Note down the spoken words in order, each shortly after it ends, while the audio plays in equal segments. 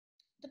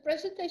The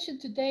presentation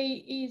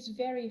today is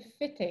very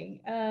fitting.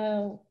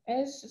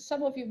 As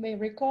some of you may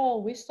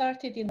recall, we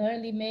started in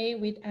early May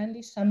with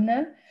Andy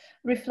Sumner,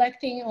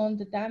 reflecting on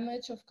the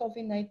damage of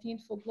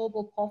COVID-19 for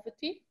global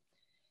poverty.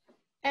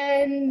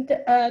 And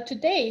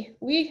today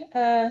we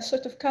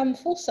sort of come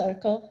full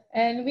circle,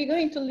 and we're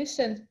going to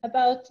listen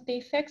about the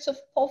effects of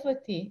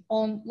poverty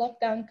on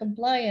lockdown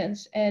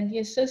compliance and the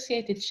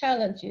associated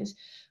challenges,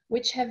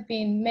 which have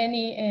been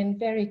many and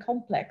very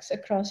complex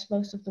across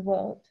most of the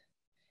world.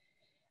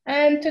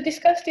 And to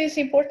discuss this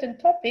important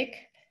topic,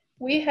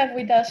 we have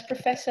with us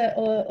Professor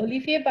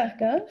Olivier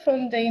Bargain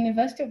from the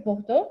University of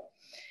Bordeaux.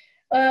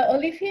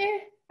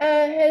 Olivier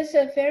has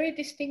a very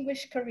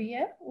distinguished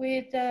career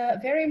with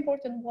very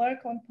important work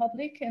on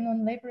public and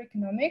on labor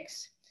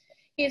economics.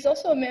 He is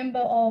also a member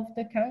of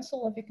the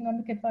Council of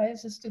Economic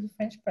Advisors to the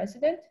French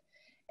President,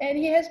 and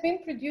he has been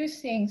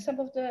producing some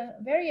of the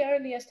very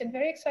earliest and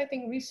very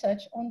exciting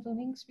research on the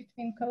links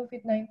between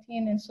COVID-19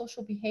 and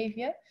social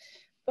behavior,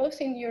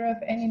 both in Europe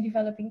and in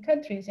developing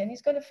countries, and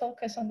he's going to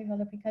focus on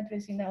developing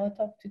countries in our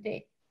talk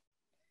today.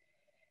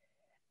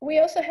 We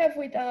also have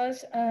with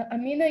us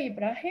Amina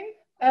Ibrahim,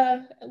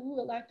 who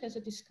will act as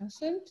a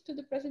discussant to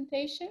the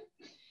presentation.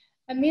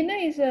 Amina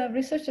is a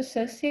research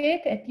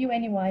associate at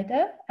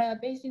UNU-WIDER,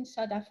 based in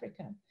South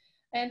Africa.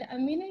 And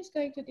Amina is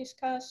going to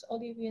discuss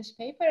Olivier's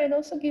paper and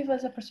also give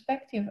us a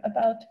perspective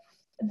about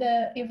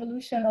the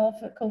evolution of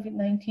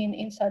COVID-19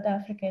 in South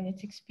Africa and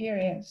its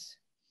experience.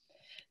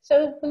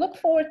 So we look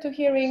forward to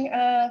hearing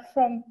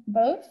from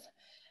both.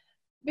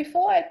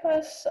 Before I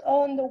pass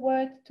on the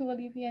word to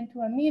Olivier and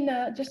to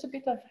Amina, just a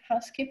bit of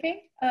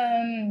housekeeping.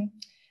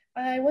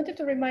 I wanted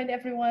to remind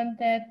everyone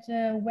that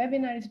the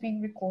webinar is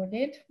being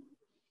recorded.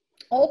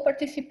 All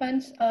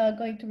participants are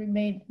going to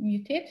remain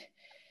muted.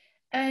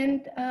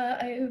 And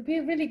it would be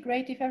really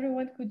great if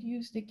everyone could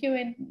use the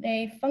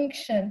Q&A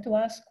function to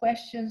ask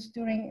questions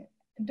during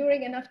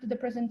and after the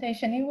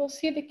presentation. You will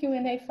see the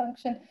Q&A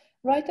function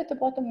right at the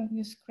bottom of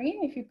your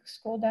screen if you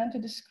scroll down to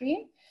the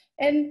screen.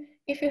 And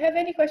if you have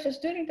any questions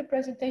during the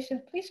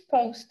presentation, please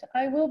post.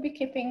 I will be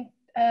keeping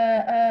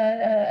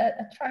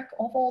a track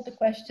of all the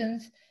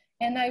questions,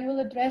 and I will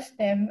address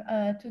them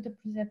to the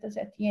presenters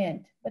at the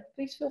end. But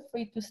please feel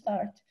free to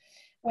start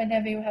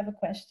whenever you have a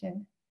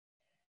question.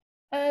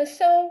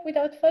 So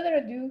without further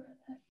ado,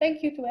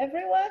 thank you to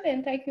everyone,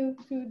 and thank you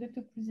to the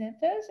two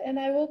presenters. And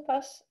I will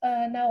pass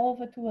now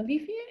over to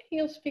Olivier.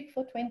 He'll speak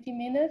for 20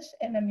 minutes,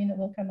 and Amina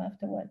will come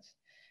afterwards.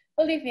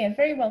 Olivier,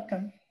 very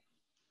welcome.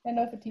 And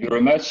over to you. Thank you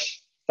very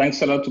much.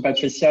 Thanks a lot to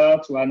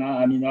Patricia, to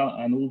Anna, Amina,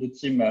 and all the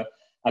team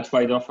at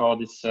WIDER for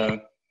this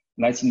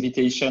nice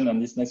invitation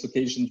and this nice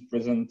occasion to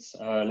present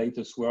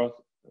latest work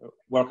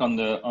on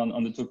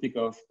the topic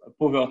of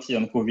poverty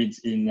and COVID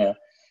in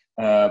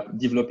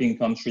developing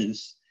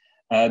countries.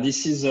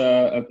 This is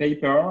a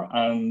paper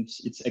and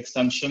its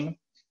extension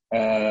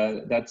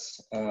that's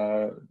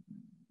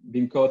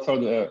been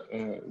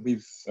co-authored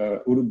with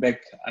Ulubek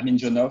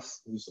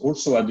Aminjonov, who's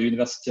also at the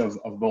University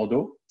of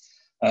Bordeaux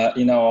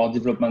in our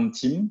development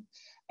team.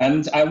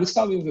 And I will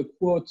start with a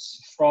quote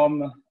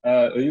from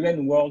a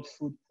UN World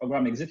Food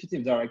Programme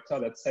Executive Director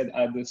that said,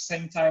 at the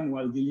same time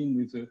while dealing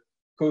with the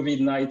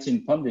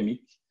COVID-19 pandemic,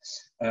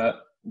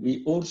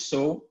 we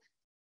also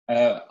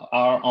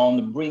are on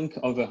the brink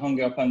of a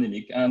hunger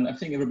pandemic. And I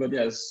think everybody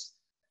has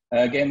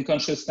gained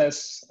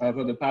consciousness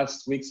over the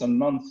past weeks and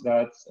months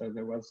that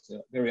there was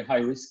a very high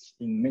risk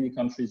in many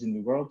countries in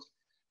the world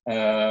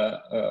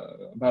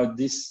about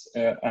this.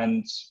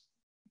 And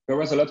there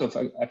was a lot of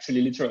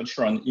actually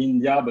literature on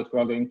India, but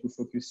we're going to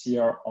focus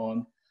here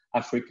on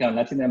Africa and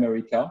Latin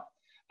America.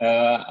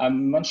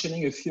 I'm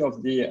mentioning a few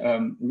of the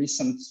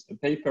recent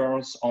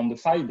papers on the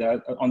fact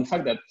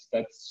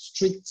that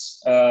strict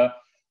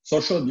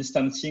social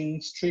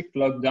distancing, strict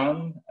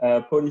lockdown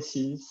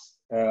policies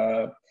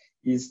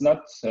is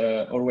not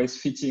always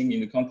fitting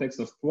in the context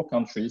of poor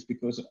countries,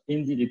 because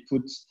indeed it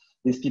puts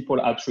these people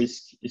at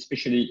risk,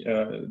 especially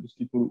those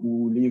people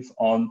who live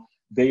on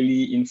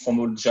daily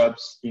informal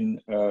jobs in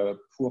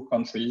poor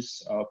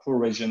countries, poor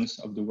regions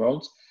of the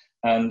world,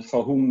 and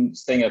for whom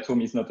staying at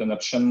home is not an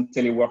option,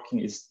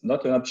 teleworking is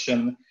not an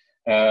option,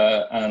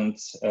 and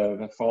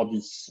therefore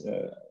this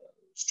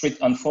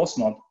strict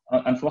enforcement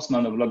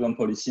of lockdown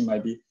policy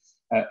might be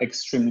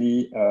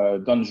extremely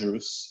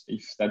dangerous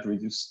if that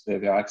reduces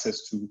their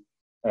access to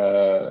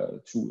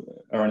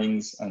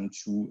earnings and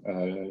to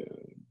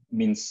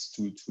means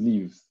to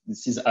live.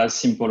 This is as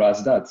simple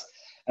as that.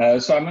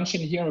 So I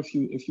mentioned here a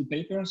few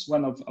papers,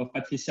 one of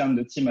Patricia and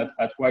the team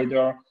at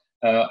WIDER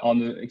on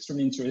the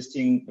extremely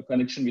interesting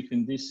connection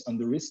between this and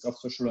the risk of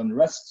social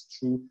unrest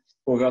through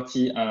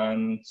poverty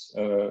and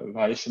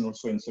variation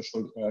also in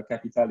social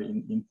capital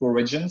in poor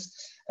regions.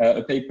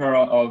 A paper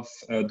of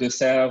De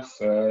Serf,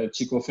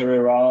 Chico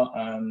Ferreira,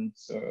 and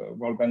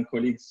World Bank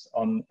colleagues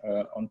on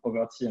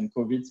poverty and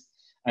COVID,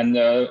 and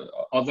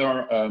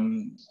other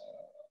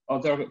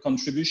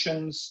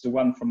contributions. The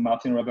one from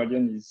Martin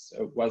Rebellion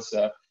was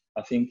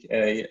I think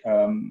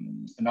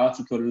an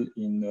article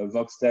in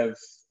VoxDev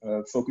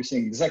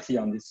focusing exactly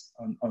on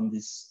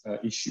this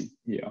issue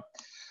here.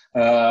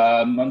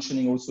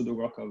 mentioning also the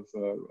work of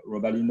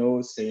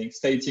Robalino,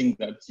 stating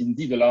that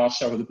indeed a large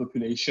share of the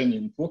population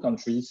in poor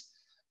countries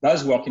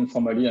does work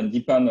informally and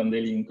depend on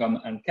daily income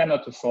and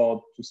cannot afford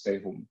to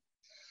stay home.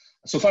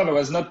 So far, there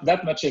was not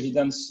that much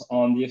evidence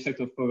on the effect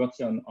of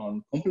poverty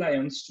on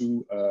compliance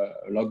to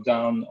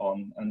lockdown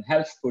and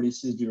health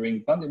policies during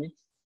the pandemic.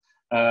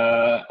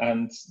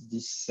 And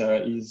this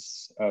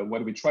is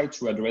what we try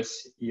to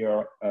address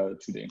here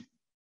today.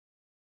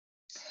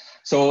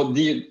 So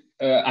the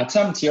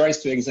attempt here is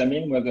to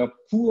examine whether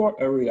poor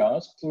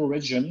areas, poor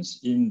regions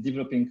in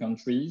developing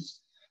countries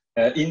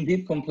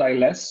indeed comply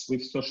less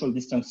with social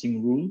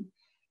distancing rule.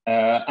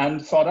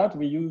 And for that,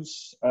 we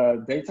use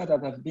data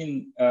that have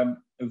been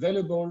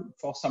available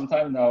for some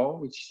time now,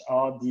 which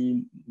are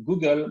the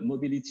Google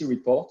mobility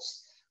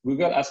reports.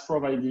 Google has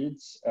provided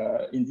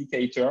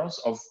indicators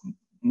of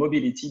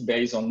mobility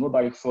based on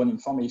mobile phone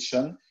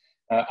information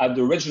at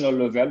the regional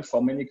level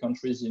for many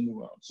countries in the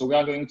world. So we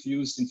are going to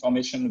use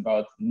information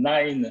about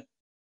 9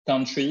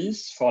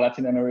 countries for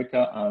Latin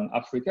America and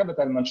Africa, but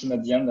I'll mention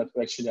at the end that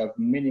we actually have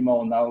many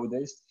more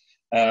nowadays,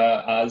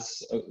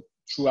 as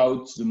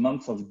throughout the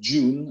month of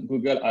June,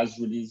 Google has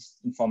released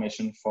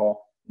information for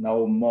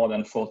now more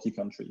than 40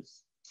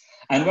 countries.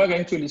 And we're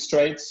going to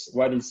illustrate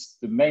what is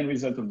the main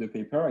result of the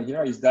paper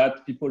here is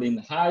that people in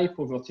high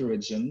poverty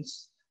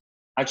regions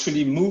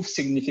actually move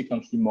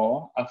significantly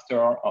more after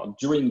or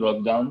during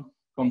lockdown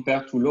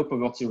compared to low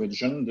poverty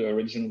region. The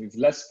region with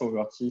less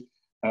poverty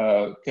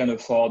can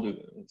afford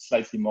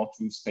slightly more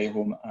to stay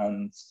home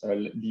and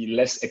be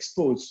less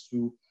exposed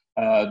to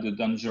the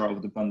danger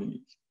of the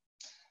pandemic.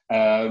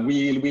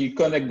 We will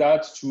connect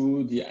that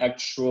to the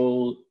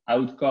actual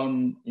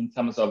outcome in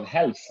terms of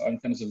health, or in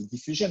terms of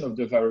diffusion of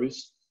the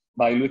virus,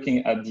 by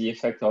looking at the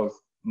effect of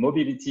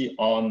mobility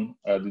on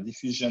the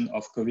diffusion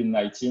of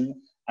COVID-19,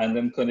 and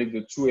then connect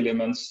the 2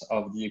 elements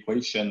of the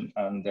equation,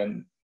 and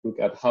then look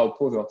at how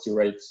poverty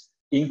rates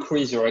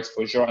increase your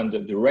exposure and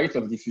the rate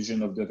of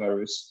diffusion of the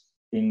virus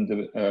in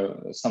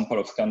the sample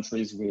of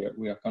countries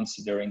we are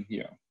considering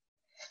here.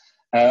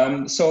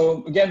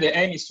 So again, the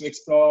aim is to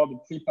explore the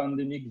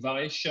pre-pandemic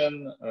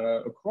variation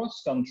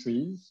across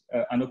countries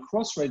and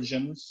across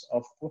regions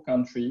of poor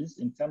countries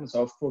in terms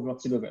of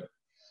poverty level.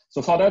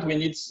 So for that, we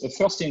need a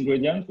first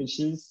ingredient, which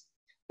is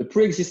the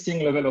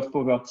pre-existing level of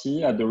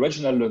poverty at the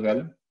regional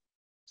level,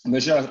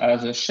 measured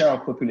as a share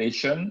of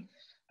population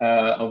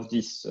of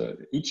this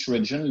each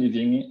region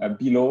living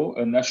below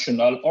a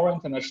national or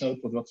international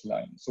poverty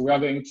line. So we are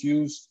going to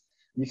use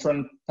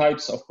different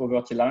types of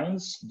poverty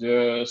lines,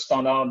 the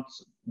standard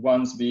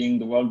ones being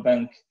the World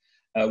Bank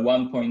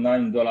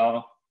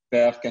 $1.9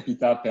 per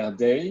capita per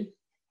day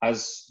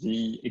as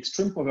the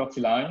extreme poverty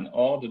line,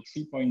 or the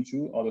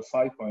 3.2 or the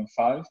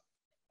 5.5.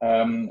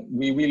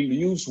 We will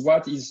use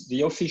what is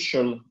the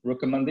official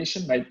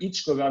recommendation by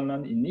each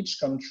government in each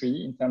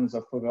country in terms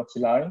of poverty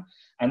line,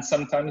 and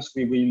sometimes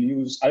we will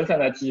use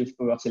alternative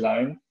poverty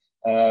line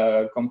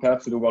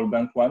compared to the World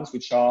Bank ones,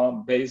 which are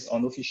based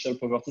on official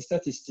poverty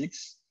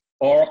statistics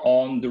or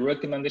on the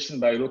recommendation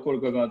by local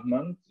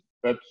government,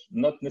 but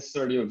not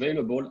necessarily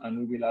available, and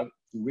we will have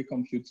to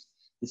recompute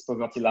this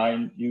poverty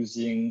line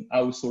using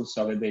household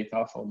survey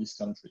data for these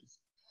countries.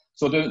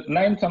 So the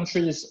 9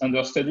 countries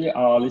under study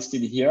are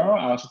listed here: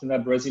 Argentina,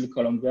 Brazil,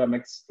 Colombia,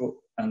 Mexico,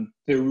 and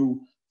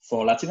Peru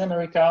for Latin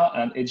America,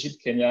 and Egypt,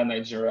 Kenya,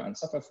 Nigeria, and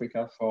South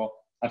Africa for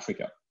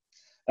Africa.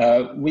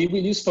 We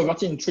will use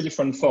poverty in 3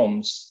 different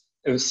forms.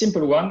 A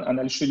simple one, and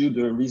I'll show you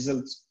the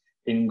results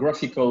in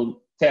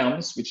graphical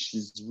terms, which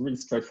is really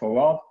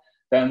straightforward.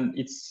 Then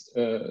it's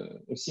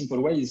a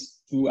simple way is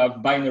to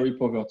have binary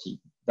poverty.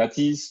 That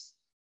is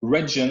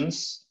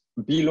regions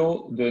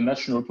below the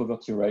national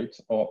poverty rate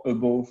or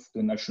above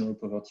the national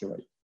poverty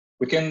rate.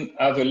 We can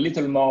have a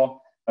little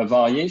more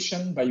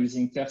variation by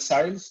using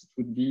terciles. It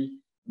would be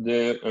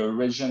the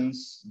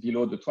regions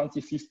below the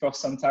 25th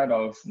percentile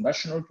of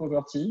national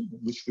poverty,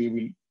 which we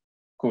will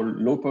call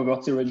low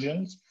poverty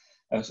regions,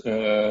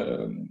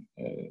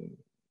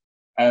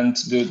 and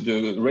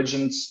the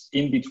regions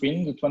in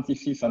between the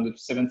 25th and the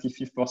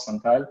 75th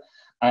percentile,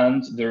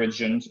 and the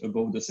regions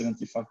above the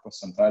 75th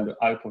percentile, the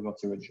high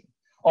poverty region.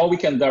 Or we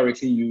can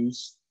directly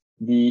use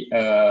the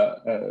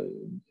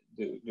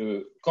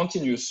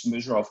continuous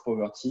measure of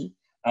poverty.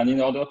 And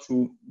in order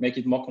to make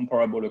it more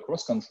comparable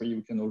across country,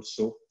 we can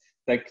also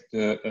take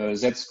the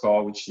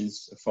Z-score, which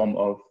is a form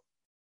of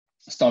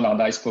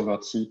standardized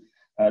poverty,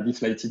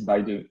 deflated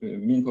by the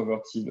mean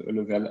poverty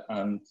level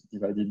and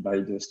divided by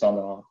the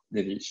standard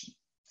deviation.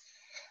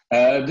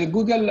 The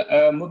Google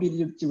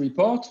mobility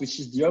report, which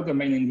is the other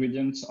main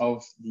ingredient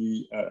of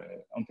the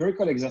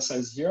empirical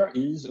exercise here,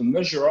 is a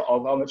measure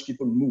of how much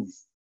people move.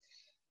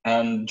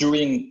 And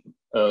during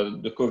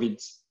the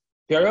COVID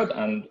period,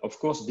 and of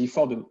course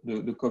before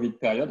the COVID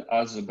period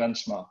as a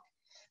benchmark.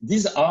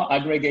 These are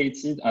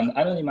aggregated and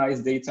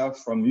anonymized data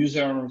from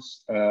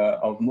users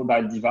of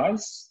mobile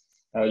device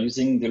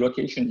using the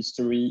location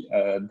history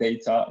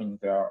data in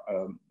their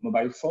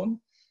mobile phone.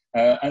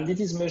 And it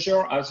is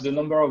measured as the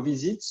number of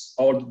visits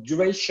or the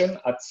duration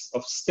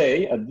of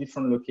stay at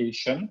different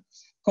locations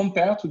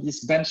compared to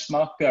this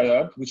benchmark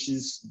period, which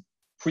is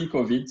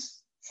pre-COVID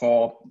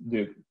for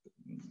the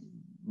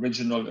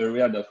regional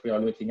area that we are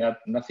looking at.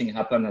 Nothing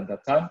happened at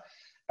that time.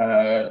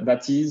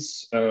 That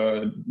is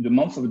the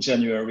month of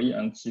January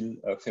until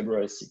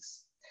February 6th.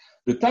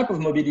 The type of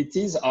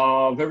mobilities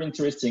are very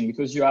interesting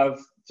because you have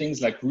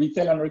things like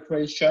retail and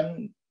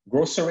recreation,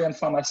 grocery and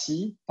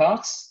pharmacy,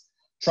 parks,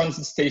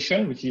 transit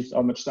station, which is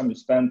how much time you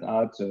spend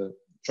at a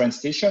train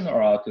station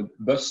or at a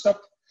bus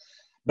stop.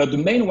 But the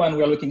main one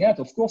we're looking at,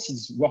 of course,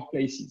 is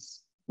workplaces.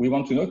 We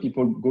want to know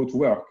people go to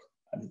work,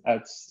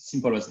 as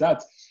simple as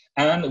that.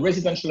 And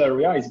residential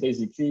area is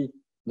basically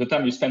the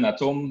time you spend at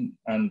home,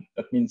 and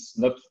that means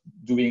not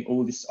doing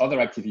all this other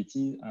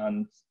activity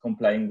and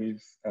complying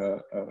with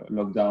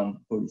lockdown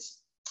policy.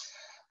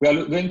 We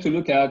are going to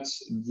look at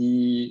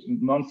the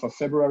month of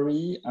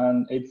February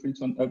and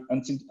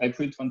until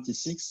April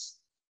 26.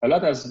 A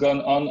lot has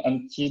gone on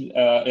until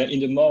in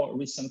the more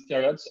recent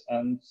periods,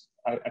 and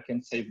I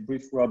can say a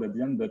brief word at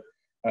the end, but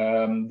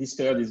this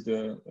period is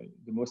the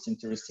most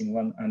interesting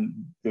one, and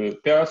the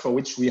period for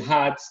which we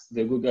had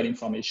the Google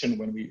information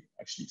when we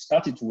actually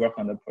started to work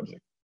on the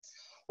project.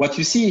 What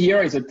you see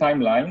here is a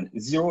timeline.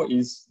 0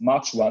 is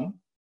March 1,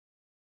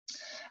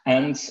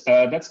 and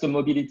that's the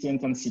mobility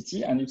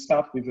intensity, and you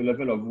start with a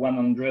level of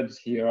 100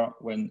 here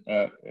when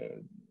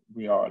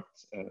we are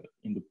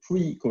in the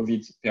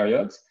pre-COVID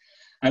period.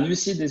 And you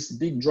see this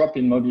big drop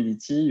in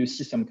mobility. You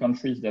see some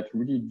countries that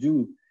really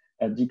do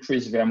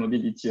decrease their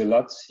mobility a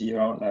lot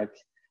here,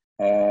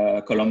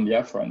 like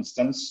Colombia, for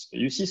instance.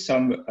 You see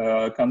some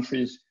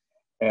countries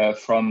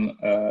from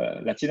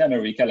Latin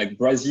America, like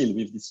Brazil,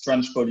 with these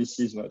strange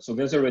policies. So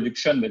there's a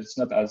reduction, but it's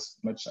not as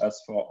much as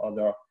for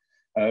other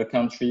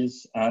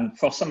countries. And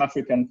for some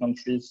African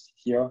countries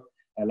here,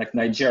 like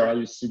Nigeria,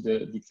 you see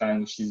the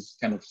decline, which is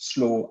kind of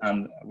slow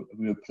and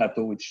with a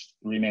plateau, which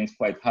remains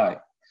quite high.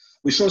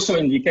 Which also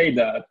indicate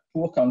that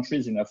poor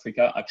countries in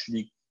Africa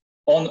actually,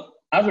 on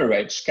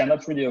average,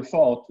 cannot really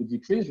afford to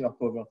decrease their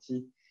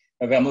poverty,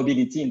 their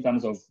mobility in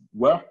terms of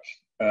work,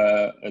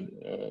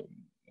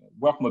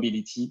 work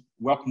mobility,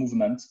 work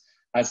movement,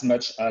 as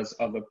much as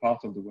other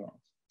parts of the world.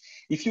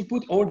 If you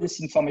put all this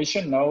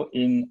information now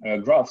in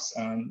graphs,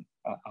 and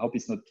I hope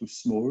it's not too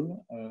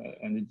small,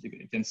 and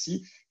you can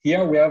see,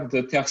 here we have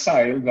the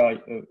tertile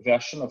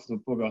version of the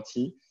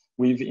poverty,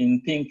 with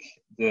in pink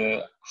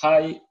the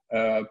high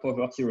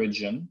poverty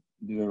region,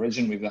 the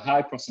region with a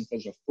high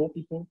percentage of poor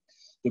people.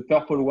 The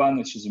purple one,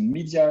 which is a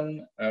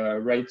median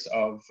rate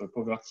of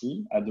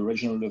poverty at the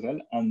regional level,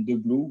 and the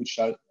blue, which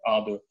are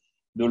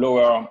the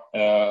lower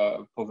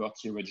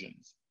poverty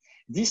regions.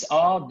 These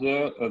are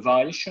the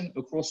variation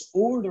across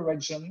all the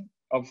regions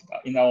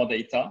in our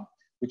data,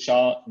 which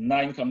are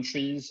 9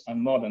 countries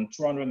and more than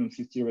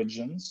 250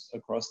 regions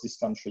across these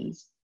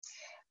countries.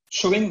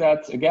 Showing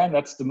that, again,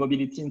 that's the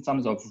mobility in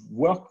terms of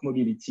work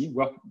mobility,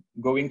 work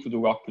going to the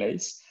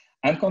workplace.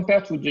 And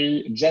compared to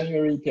the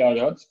January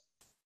period,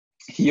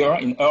 here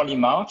in early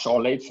March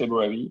or late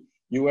February,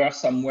 you were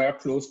somewhere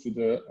close to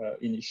the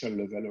initial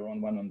level,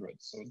 around 100.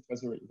 So it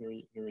was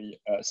very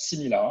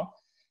similar.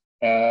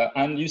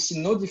 And you see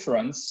no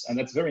difference, and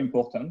that's very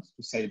important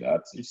to say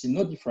that, you see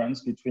no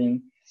difference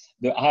between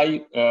the high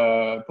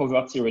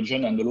poverty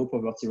region and the low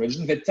poverty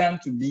region. They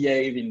tend to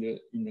behave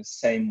in the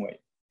same way.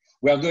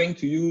 We are going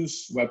to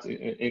use what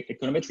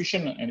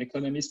econometricians and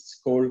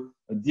economists call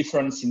a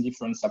difference in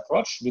difference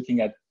approach,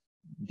 looking at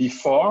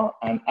before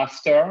and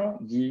after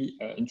the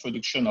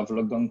introduction of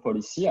lockdown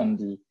policy and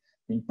the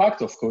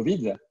impact of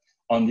COVID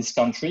on these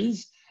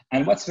countries.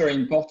 And what's very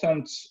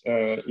important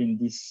in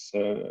these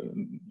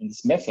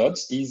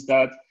methods is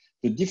that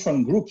the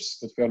different groups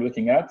that we are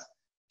looking at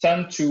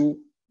tend to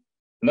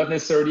not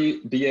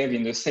necessarily behave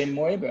in the same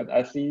way, but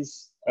at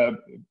least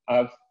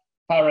have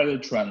parallel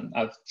trends,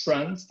 have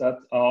trends that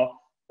are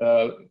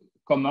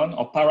common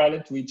or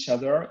parallel to each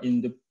other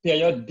in the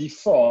period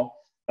before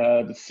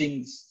the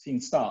things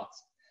start.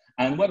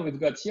 And what we've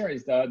got here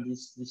is that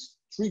these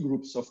 3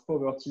 groups of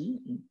poverty,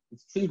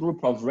 3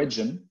 groups of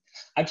region,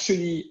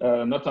 actually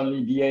not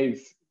only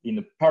behave in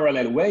a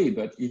parallel way,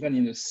 but even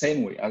in the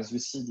same way. As you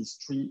see, these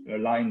 3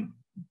 lines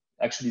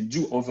actually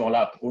do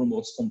overlap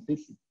almost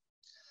completely,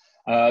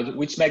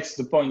 which makes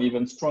the point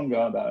even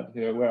stronger that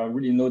there were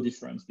really no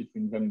difference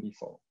between them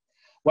before.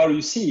 What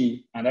you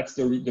see, and that's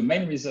the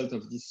main result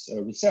of this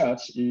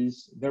research,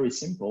 is very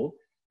simple.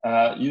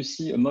 You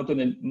see a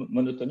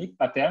monotonic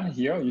pattern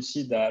here. You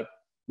see that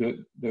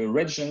the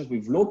regions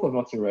with low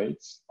poverty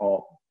rates,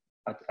 or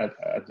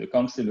at the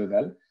country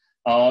level,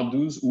 are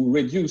those who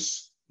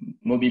reduce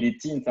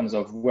mobility in terms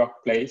of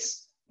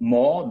workplace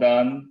more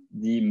than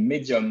the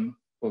medium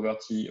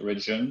poverty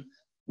region,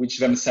 which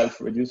themselves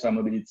reduce their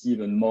mobility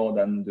even more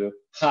than the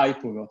high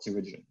poverty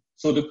region.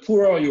 So the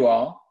poorer you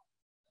are,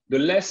 the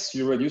less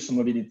you reduce your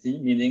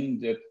mobility, meaning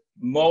that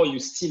more you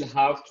still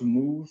have to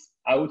move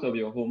out of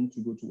your home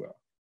to go to work,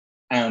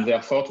 and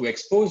therefore to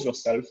expose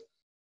yourself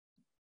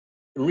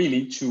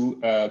really to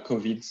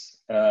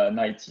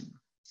COVID-19.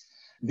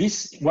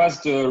 This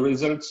was the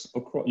results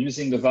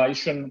using the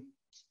variation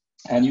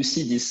And you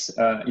see this,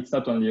 it's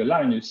not only a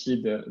line, you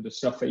see the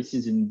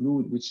surfaces in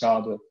blue, which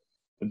are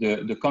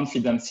the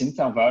confidence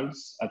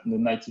intervals at the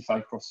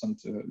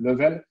 95%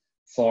 level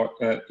for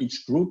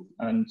each group.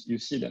 And you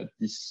see that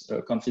this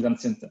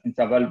confidence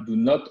interval do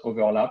not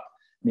overlap,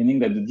 meaning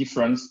that the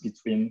difference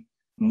between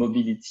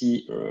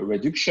mobility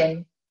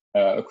reduction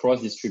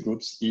across these three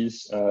groups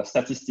is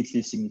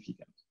statistically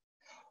significant.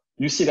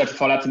 You see that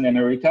for Latin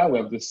America, we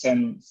have the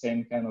same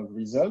kind of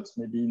results,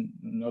 maybe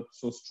not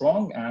so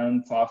strong.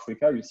 And for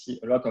Africa, you see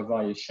a lot of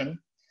variation.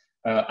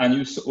 And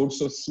you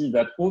also see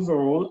that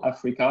overall,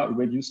 Africa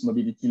reduced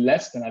mobility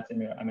less than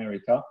Latin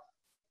America,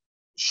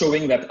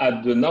 showing that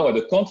at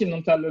the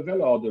continental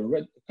level or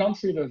the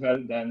country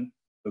level, then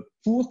a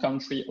poor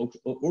country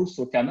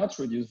also cannot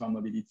reduce their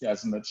mobility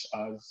as much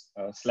as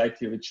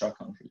slightly richer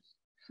countries.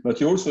 But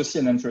you also see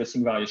an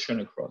interesting variation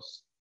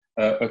across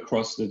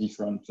the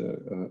different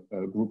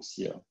groups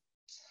here.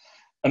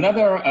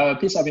 Another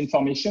piece of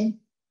information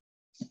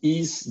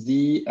is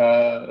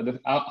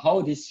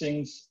how these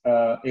things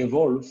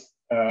evolve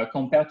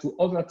compared to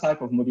other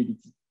type of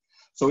mobility.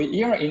 So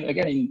here,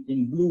 again,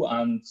 in blue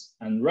and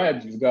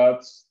red, you've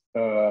got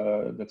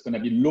that's going to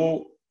be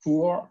low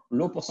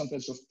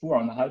percentage of poor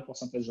and high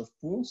percentage of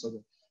poor, so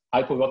the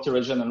high poverty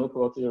region and low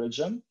poverty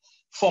region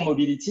for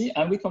mobility.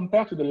 And we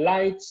compare to the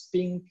light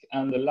pink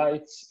and the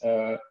light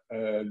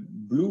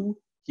blue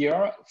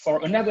here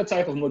for another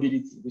type of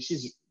mobility, which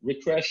is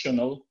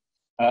recreational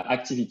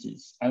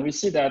activities. And we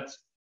see that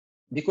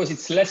because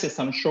it's less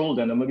essential,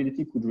 then the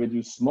mobility could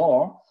reduce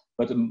more.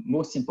 But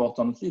most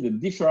importantly, the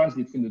difference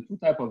between the two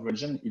types of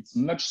region, it's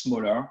much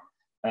smaller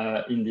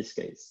in this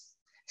case.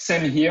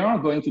 Same here,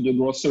 going to the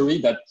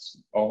grocery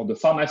or the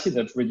pharmacy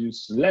that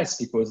reduce less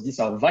because these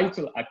are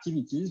vital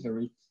activities,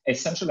 very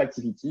essential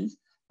activities.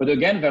 But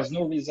again, there's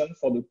no reason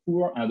for the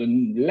poor and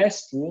the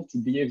less poor to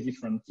behave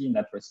differently in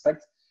that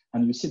respect.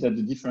 And you see that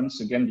the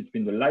difference again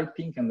between the light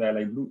pink and the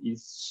light blue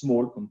is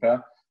small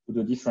compared to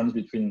the difference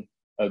between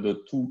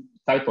the two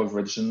types of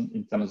region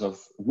in terms of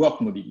work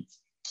mobility.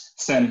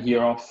 Same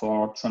here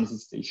for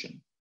transit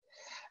station.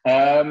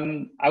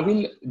 I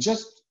will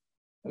just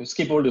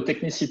skip all the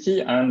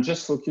technicity and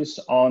just focus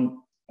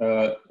on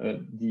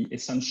the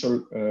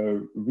essential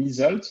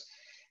result.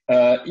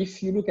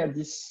 If you look at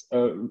this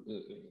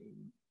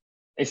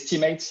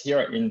estimates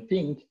here in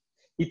pink,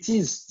 it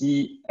is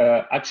the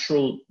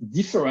actual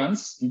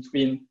difference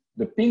between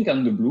the pink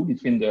and the blue,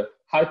 between the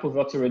high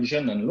poverty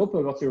region and low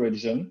poverty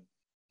region,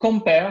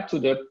 compared to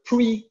the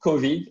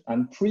pre-COVID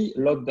and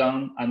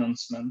pre-lockdown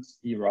announcement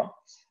era.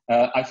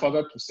 I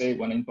forgot to say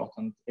one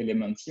important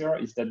element here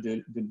is that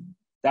the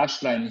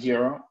dashed line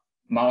here,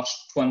 March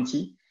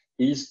 20,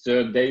 is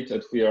the date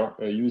that we are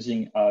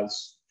using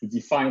as to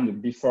define the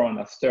before and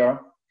after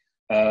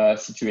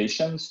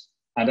situations.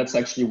 And that's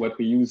actually what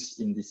we use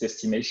in this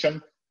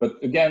estimation.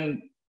 But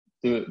again,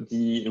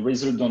 the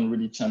results don't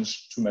really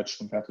change too much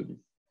compared to this.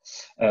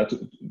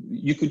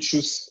 You could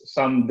choose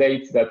some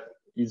date that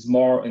is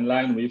more in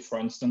line with, for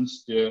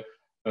instance, the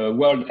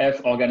World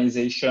Health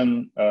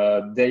Organization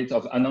date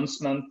of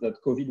announcement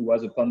that COVID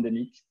was a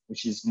pandemic,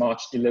 which is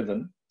March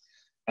 11,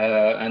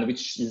 and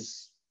which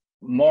is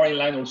more in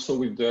line also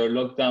with the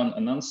lockdown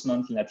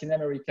announcement in Latin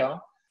America,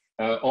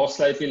 or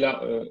slightly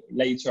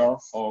later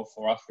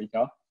for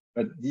Africa.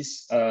 But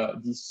this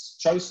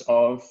choice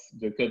of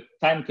the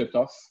time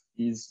cutoff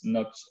is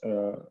not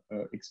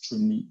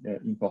extremely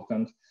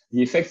important.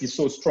 The effect is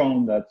so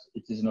strong that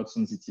it is not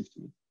sensitive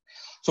to it.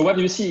 So what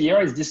you see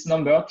here is this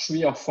number,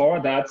 3 or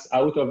 4, that's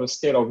out of a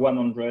scale of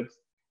 100,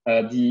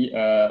 the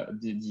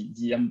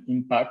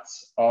impact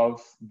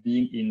of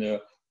being in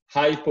a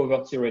high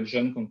poverty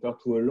region compared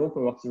to a low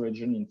poverty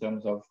region in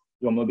terms of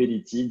your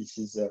mobility. This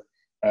is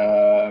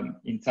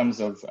in terms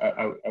of,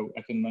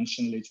 I can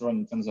mention later on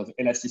in terms of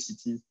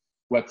elasticity,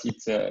 what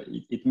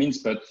it means,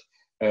 but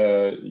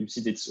you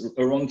see it's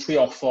around 3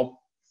 or 4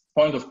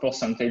 point of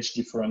percentage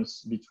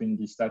difference between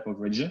this type of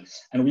region.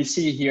 And we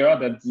see here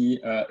that the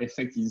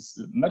effect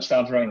is much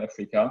larger in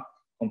Africa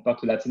compared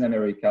to Latin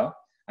America.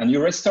 And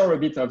you restore a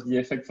bit of the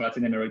effect for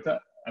Latin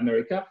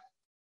America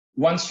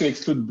once you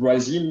exclude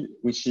Brazil,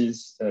 which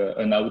is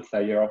an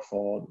outlier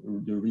for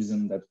the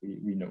reason that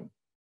we know.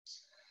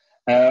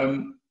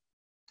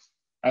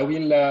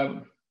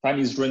 Time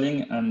is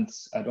running and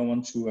I don't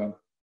want to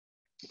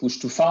push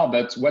too far,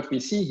 but what we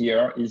see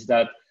here is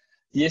that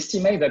the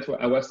estimate that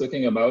I was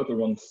talking about,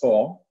 around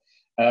 4,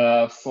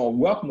 for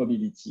work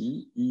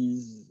mobility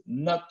is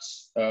not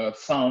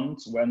found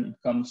when it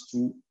comes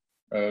to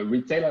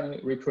retail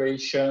and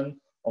recreation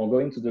or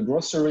going to the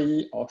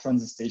grocery or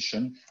transit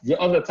station, the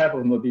other type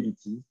of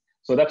mobility.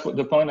 So that's what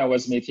the point I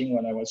was making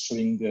when I was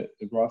showing the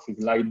graph with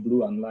light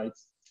blue and light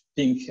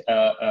pink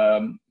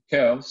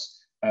curves.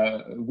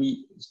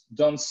 We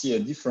don't see a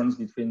difference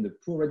between the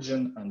poor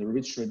region and the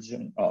rich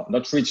region, or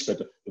not rich, but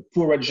the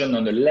poor region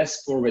and the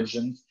less poor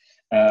region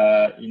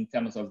in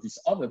terms of this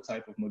other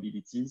type of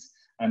mobilities.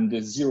 And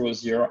the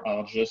zeros here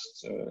are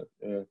just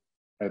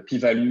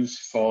p-values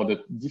for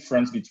the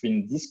difference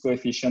between this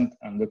coefficient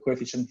and the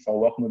coefficient for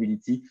work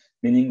mobility,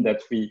 meaning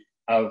that we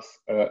have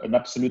an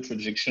absolute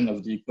rejection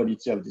of the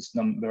equality of these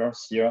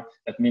numbers here.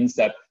 That means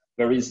that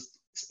there is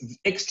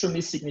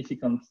extremely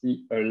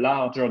significantly a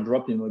larger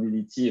drop in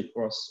mobility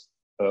across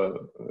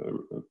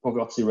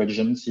poverty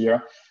regions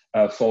here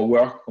for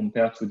work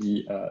compared to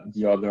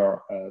the other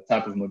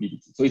type of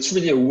mobility. So it's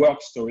really a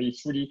work story.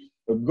 It's really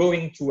a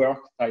going to work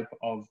type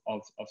of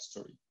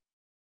story.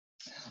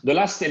 The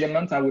last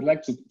element I would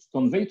like to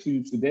convey to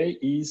you today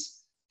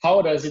is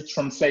how does it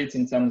translate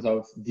in terms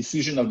of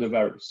diffusion of the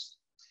virus?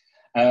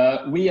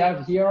 We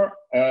have here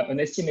an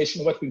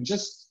estimation. What we've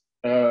just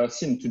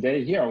seen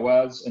today here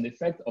was an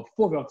effect of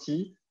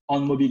poverty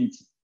on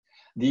mobility.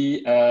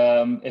 The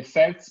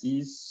effect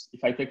is,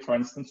 if I take, for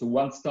instance, a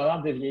 1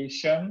 standard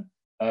deviation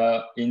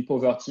in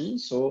poverty,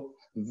 so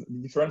the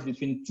difference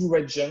between two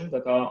regions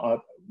that are at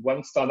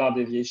 1 standard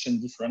deviation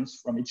difference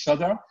from each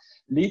other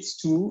leads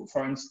to,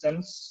 for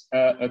instance,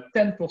 a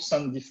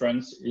 10%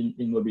 difference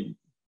in mobility.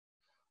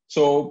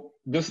 So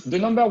the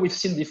number we've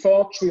seen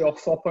before, 3 or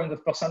 4 points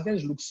of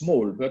percentage, looks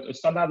small, but a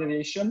standard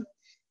deviation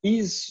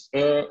is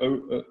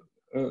a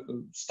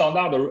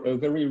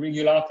very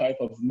regular type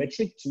of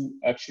metric to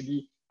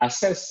actually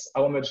assess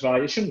how much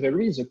variation there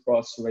is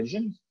across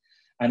regions.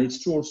 And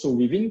it's true also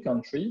within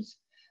countries.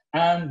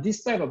 And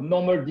this type of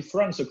normal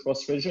difference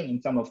across regions in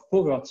terms of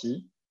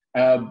poverty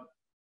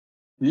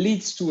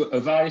leads to a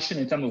variation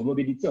in terms of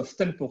mobility of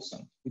 10%,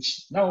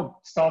 which now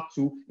start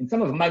to, in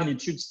terms of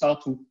magnitude,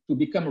 start to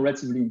become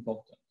relatively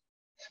important.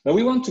 But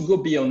we want to go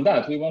beyond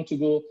that. We want to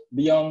go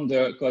beyond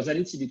the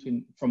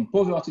causality from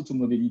poverty to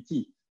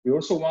mobility. We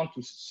also want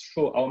to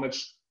show how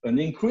much an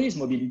increased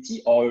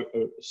mobility or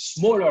a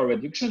smaller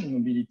reduction in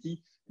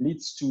mobility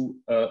leads to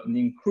an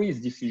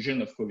increased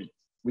diffusion of COVID,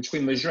 which we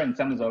measure in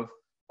terms of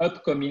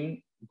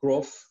upcoming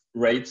growth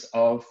rates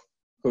of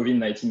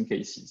COVID-19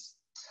 cases.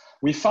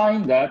 We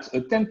find that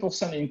a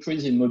 10%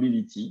 increase in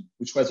mobility,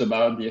 which was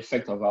about the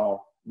effect of our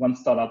 1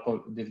 standard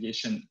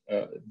deviation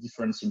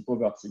difference in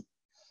poverty,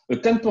 a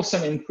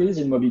 10% increase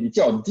in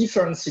mobility or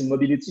difference in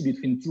mobility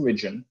between two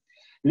regions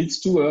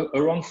leads to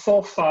around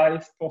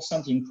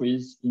 4–5%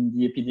 increase in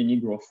the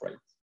epidemic growth rate.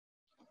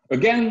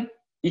 Again,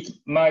 it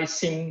might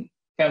seem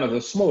kind of a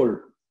small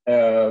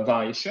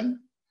variation,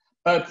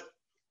 but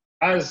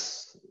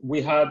as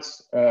we had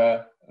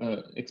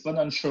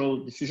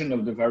exponential diffusion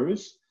of the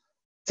virus,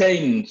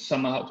 tamed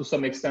somehow to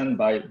some extent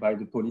by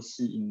the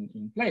policy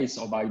in place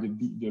or by the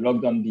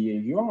lockdown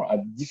behavior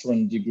at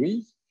different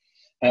degrees,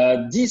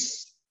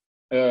 this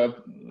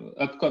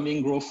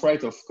upcoming growth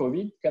rate of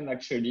COVID can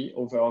actually,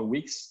 over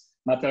weeks,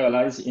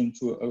 materialize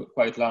into a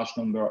quite large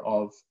number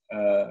of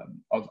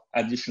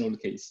additional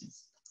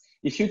cases.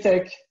 If you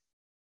take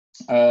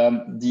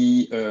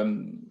the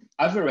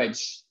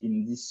average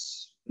in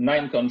these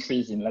 9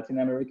 countries in Latin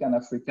America and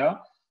Africa,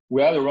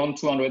 we had around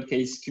 200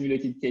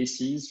 cumulative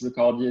cases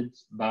recorded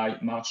by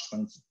March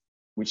 20,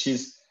 which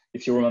is,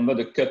 if you remember,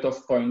 the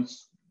cutoff point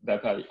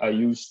that I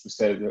used to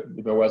say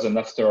that there was an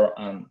after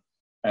and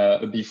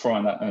a before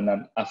and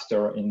an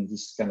after in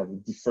this kind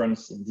of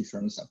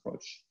difference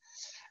approach.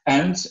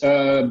 And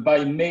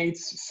by May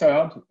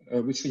 3rd,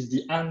 which is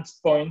the end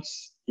point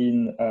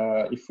in,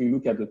 if we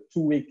look at the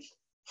 2-week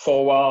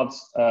forward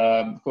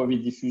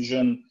COVID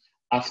diffusion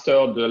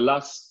after the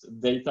last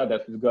data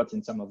that we've got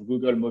in terms of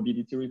Google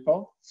mobility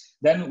report,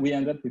 then we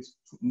end up with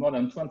more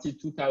than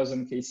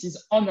 22,000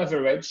 cases on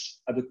average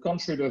at the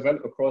country level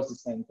across the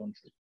same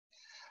country.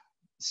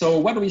 So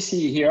what we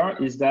see here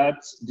is that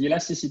the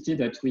elasticity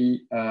that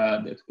we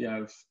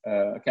have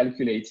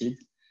calculated,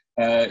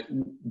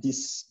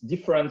 this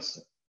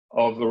difference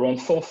of around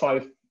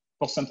 4–5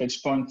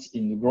 percentage points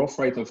in the growth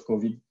rate of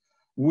COVID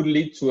would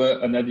lead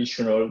to an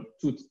additional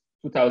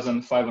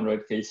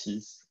 2,500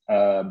 cases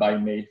by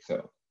May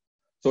 3rd.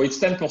 So it's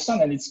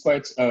 10%, and it's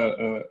quite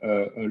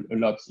a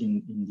lot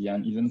in the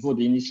end, even though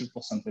the initial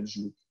percentage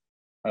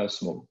look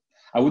small.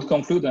 I would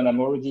conclude, and I'm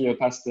already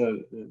past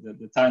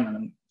the time, and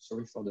I'm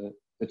sorry for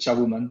the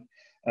chairwoman,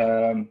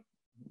 who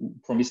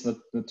promised not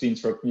to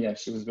interrupt me, and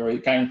she was very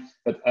kind,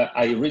 but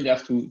I really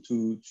have to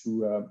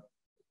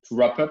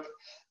wrap up.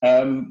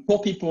 Poor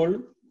people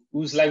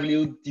whose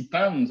livelihood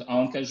depends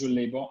on casual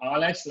labor are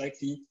less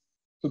likely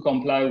to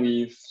comply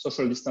with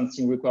social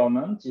distancing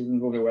requirements, even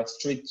though they were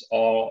strict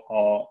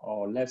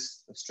or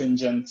less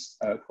stringent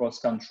across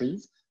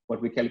countries.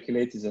 What we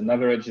calculate is an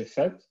average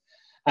effect.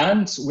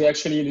 And we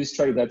actually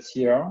illustrate that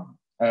here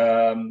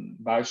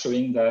by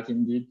showing that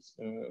indeed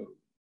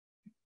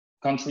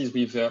countries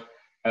with a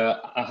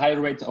high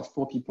rate of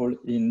poor people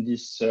in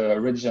these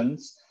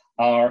regions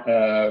are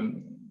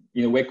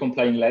in a way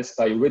complying less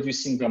by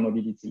reducing their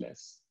mobility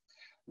less.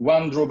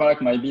 One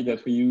drawback might be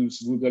that we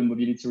use Google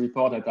mobility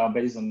reports that are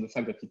based on the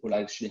fact that people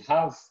actually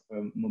have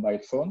a mobile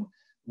phone.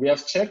 We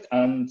have checked,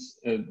 and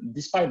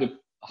despite the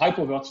high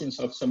poverty in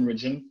some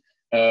regions,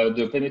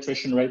 the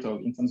penetration rate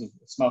in terms of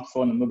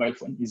smartphone and mobile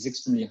phone is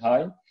extremely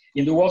high.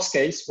 In the worst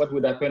case, what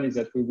would happen is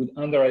that we would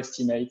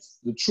underestimate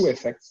the true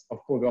effects of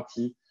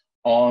poverty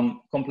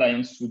on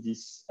compliance to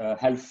this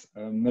health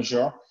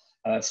measure,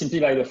 simply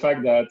by the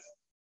fact that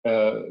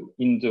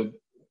in the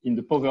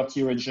the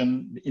poverty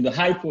region, in the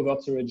high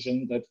poverty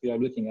region that we are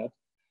looking at,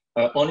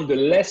 only the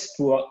less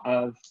poor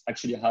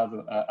actually have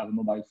a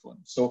mobile phone.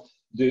 So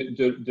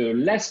the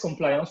less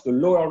compliance, the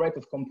lower rate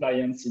of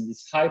compliance in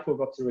this high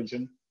poverty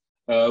region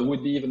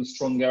would be even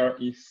stronger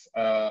if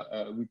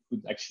we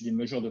could actually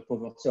measure the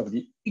poverty of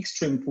the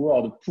extreme poor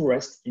or the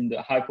poorest in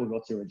the high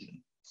poverty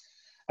region.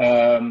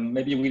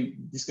 Maybe we'll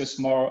discuss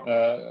more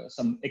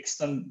some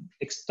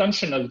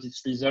extension of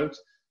this result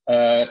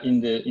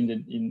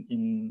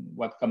in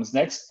what comes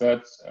next,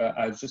 but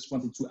I just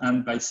wanted to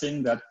end by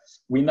saying that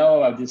we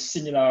now have this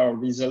similar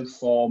result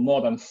for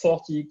more than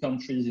 40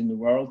 countries in the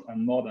world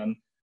and more than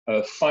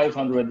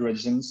 500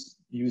 regions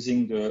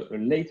using the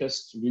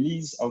latest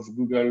release of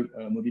Google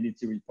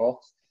Mobility Report.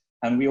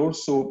 And we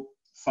also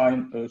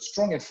find a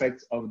strong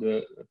effect of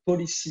the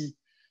policy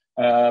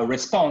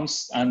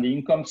response and the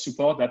income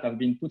support that have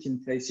been put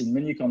in place in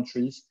many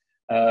countries,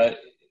 an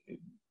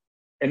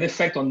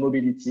effect on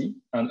mobility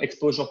and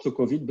exposure to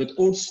COVID, but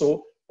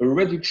also a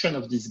reduction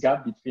of this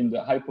gap between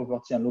the high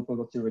poverty and low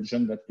poverty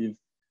region that we've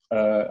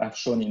have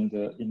shown in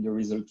the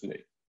result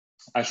today.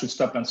 I should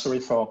stop, and sorry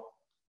for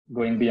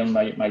going beyond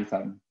my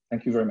time.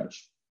 Thank you very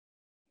much.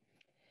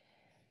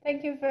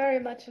 Thank you very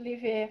much,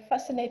 Olivier.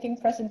 Fascinating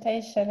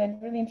presentation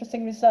and really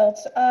interesting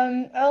results.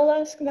 I'll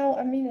ask now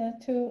Amina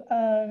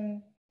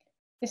to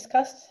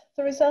discuss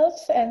the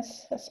results and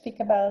speak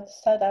about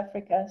South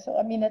Africa. So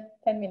Amina,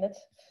 10 minutes.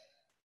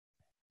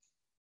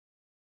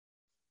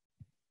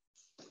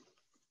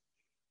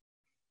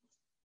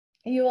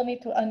 You will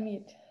need to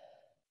unmute.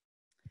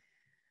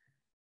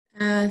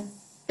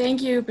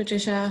 Thank you,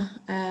 Patricia.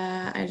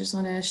 I just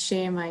want to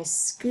share my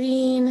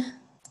screen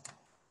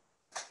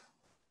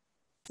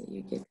so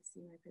you get to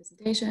see my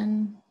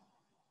presentation.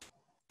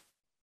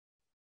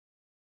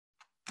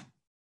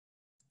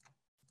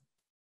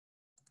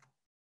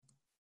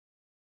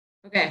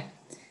 Okay.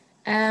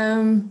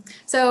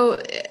 So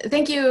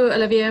thank you,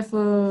 Olivier,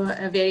 for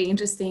a very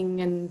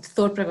interesting and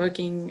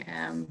thought-provoking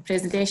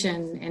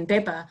presentation and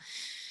paper.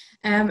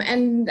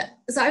 And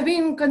so I've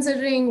been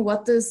considering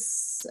what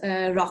this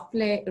rock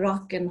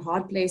and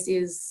hard place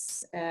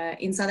is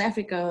in South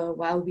Africa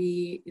while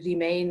we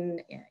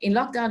remain in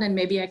lockdown, and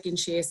maybe I can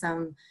share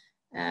some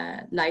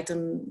light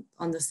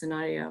on the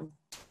scenario.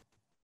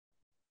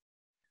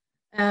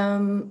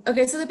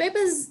 Okay, so the paper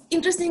is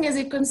interesting as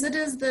it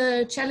considers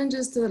the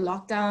challenges to the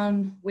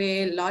lockdown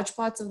where large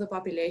parts of the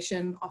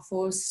population are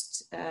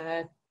forced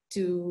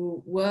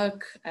to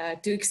work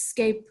to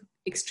escape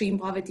extreme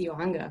poverty or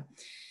hunger.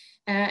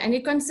 And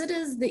it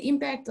considers the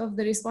impact of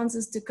the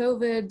responses to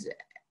COVID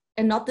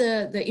and not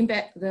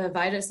the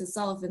virus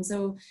itself. And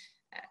so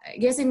I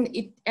guess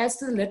it adds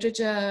to the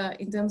literature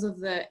in terms of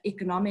the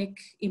economic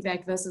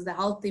impact versus the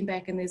health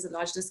impact. And there's a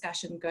large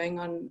discussion going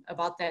on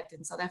about that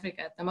in South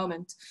Africa at the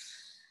moment.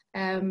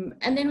 And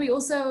then we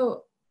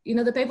also,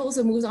 the paper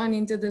also moves on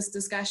into this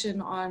discussion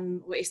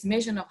on or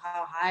estimation of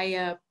how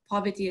higher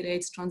poverty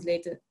rates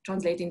translate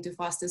into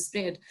faster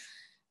spread.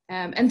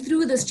 And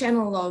through this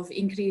channel of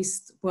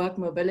increased work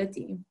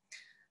mobility.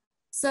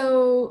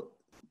 So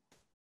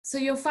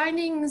your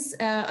findings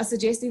are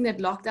suggesting that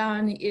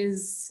lockdown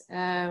is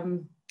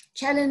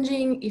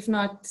challenging, if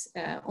not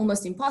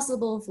almost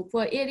impossible for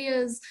poor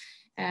areas.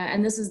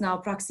 And this is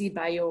now proxied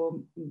by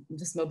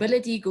this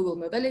Google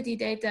mobility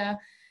data.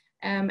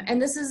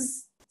 And this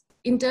is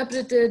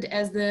interpreted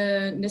as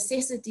the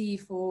necessity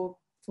for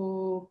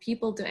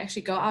people to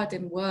actually go out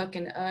and work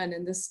and earn,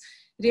 and this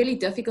really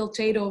difficult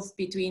trade-off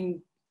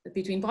between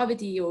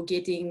poverty or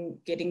getting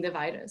the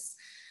virus.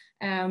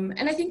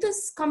 And I think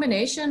this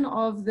combination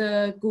of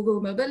the Google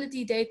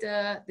mobility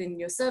data, then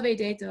your survey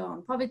data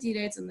on poverty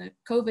rates and the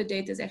COVID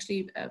data is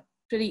actually a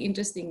pretty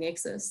interesting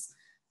nexus.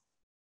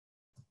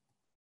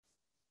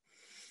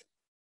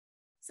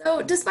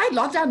 So despite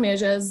lockdown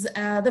measures,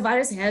 the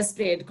virus has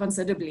spread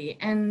considerably.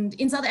 And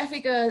in South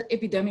Africa,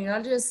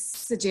 epidemiologists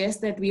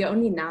suggest that we are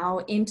only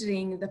now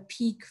entering the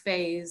peak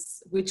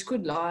phase, which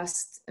could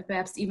last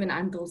perhaps even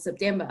until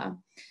September.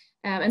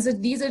 And so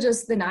these are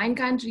just the 9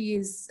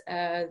 countries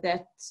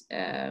that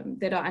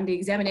are under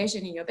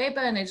examination in your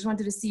paper. And I just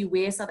wanted to see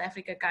where South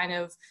Africa kind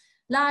of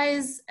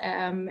lies.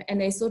 And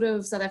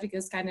South Africa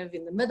is kind of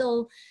in the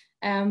middle.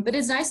 But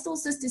it's nice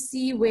also to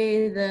see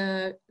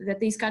where that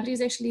these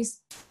countries actually,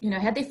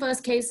 had their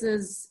first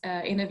cases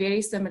in a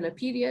very similar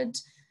period.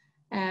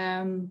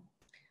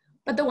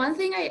 But the one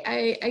thing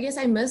I guess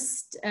I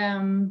missed,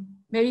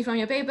 maybe from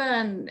your paper,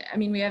 and I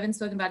mean, we haven't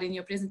spoken about it in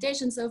your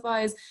presentation so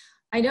far, is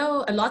I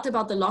know a lot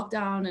about the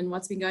lockdown and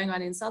what's been going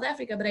on in South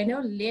Africa, but I know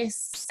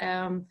less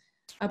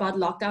about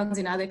lockdowns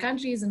in other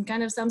countries, and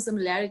kind of some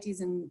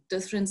similarities and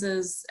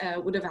differences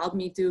would have helped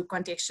me to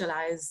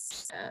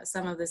contextualize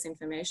some of this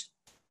information.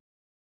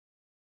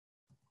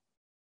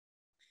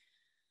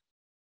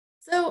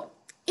 So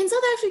in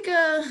South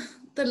Africa,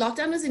 the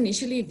lockdown was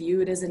initially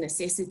viewed as a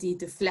necessity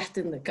to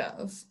flatten the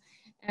curve.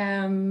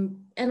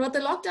 And what the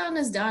lockdown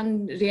has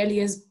done really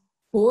is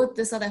bought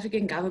the South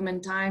African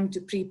government time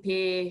to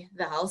prepare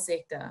the health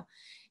sector.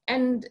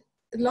 And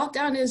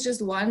lockdown is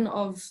just one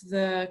of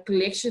the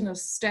collection of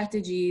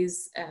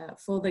strategies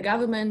for the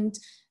government,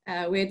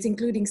 where it's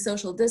including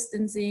social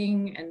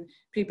distancing and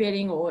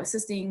preparing or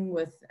assisting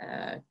with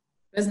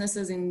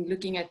businesses in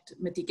looking at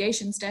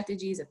mitigation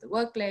strategies at the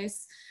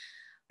workplace.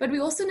 But we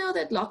also know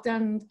that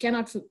lockdown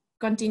cannot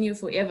continue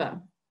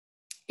forever.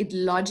 It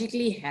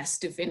logically has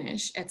to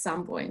finish at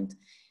some point.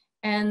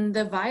 And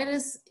the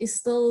virus is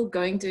still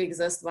going to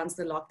exist once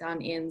the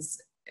lockdown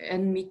ends.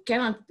 And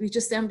we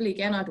just simply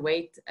cannot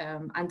wait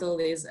until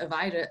there's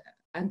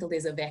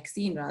a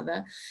vaccine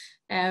rather,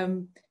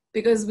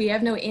 because we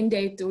have no end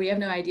date, or we have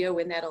no idea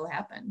when that'll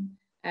happen.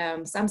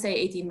 Some say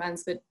 18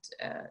 months, but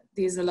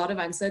there's a lot of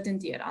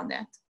uncertainty around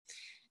that.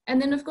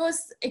 And then of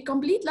course, a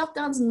complete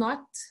lockdown is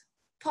not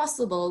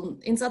possible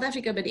in South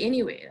Africa, but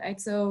anywhere, right?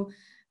 So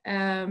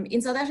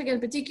in South Africa in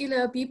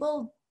particular,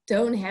 people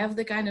don't have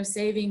the kind of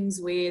savings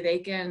where they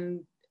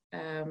can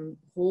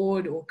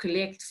hoard or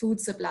collect food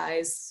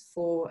supplies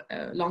for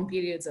long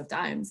periods of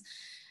times.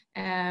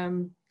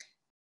 And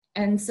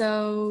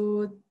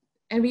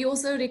we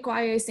also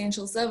require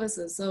essential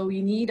services. So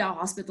we need our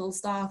hospital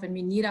staff and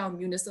we need our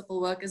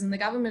municipal workers. And the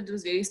government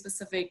was very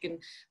specific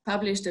and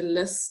published a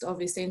list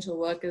of essential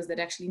workers that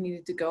actually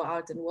needed to go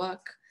out and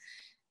work.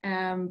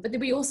 But then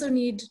we also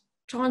need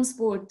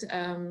transport,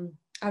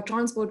 our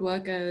transport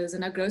workers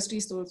and our grocery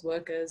stores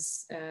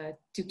workers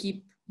to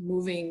keep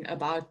moving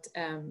about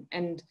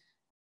and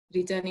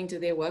returning to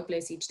their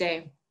workplace each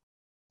day.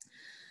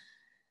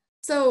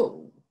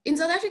 So in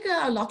South Africa,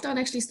 our lockdown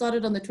actually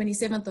started on the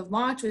 27th of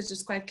March, which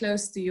is quite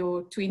close to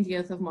your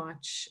 20th of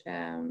March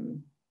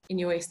in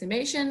your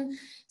estimation.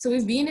 So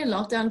we've been in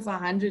lockdown for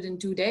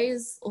 102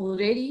 days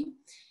already.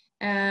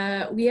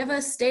 We have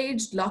a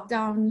staged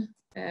lockdown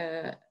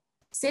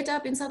set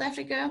up in South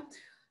Africa,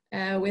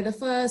 where the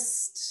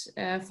first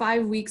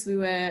 5 weeks we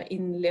were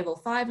in level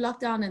 5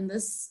 lockdown, and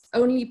this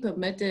only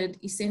permitted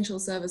essential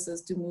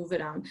services to move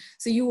around.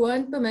 So you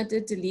weren't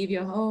permitted to leave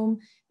your home.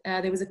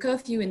 There was a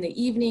curfew in the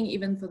evening,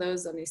 even for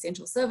those on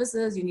essential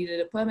services. You needed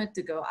a permit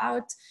to go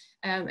out,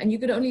 and you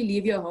could only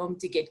leave your home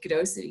to get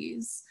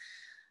groceries.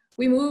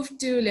 We moved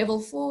to level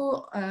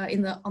 4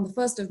 on the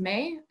 1st of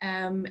May,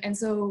 and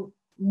so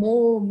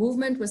more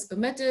movement was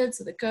permitted,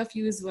 so the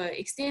curfews were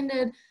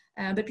extended,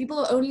 but people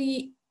were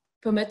only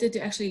permitted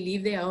to actually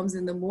leave their homes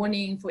in the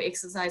morning for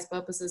exercise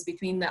purposes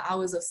between the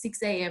hours of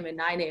 6 a.m. and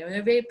 9 a.m.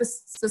 They're very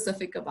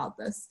specific about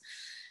this.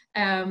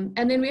 And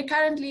then we're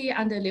currently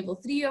under level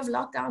 3 of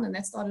lockdown, and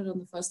that started on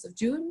the 1st of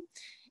June.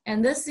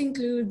 And this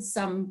includes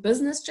some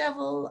business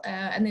travel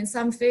and then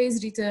some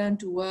phased return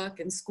to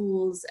work and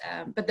schools,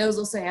 but those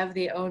also have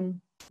their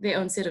own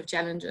set of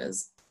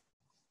challenges.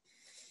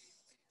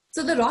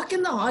 So the rock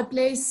and the hard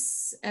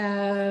place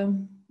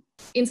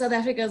in South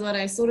Africa is what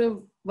I sort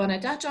of want to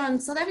touch on.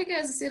 South Africa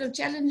has a set of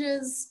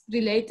challenges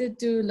related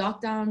to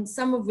lockdown,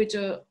 some of which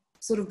are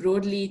sort of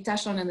broadly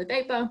touched on in the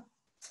paper.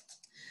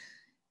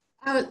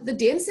 The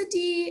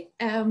density,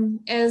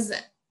 as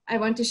I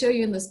want to show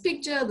you in this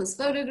picture, this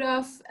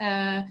photograph,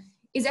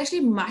 is actually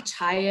much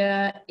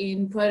higher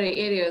in poorer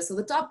areas. So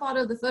the top part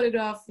of the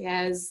photograph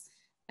has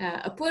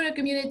a poorer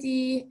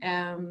community,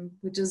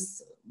 which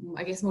is,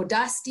 I guess, more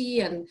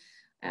dusty and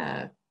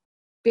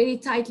very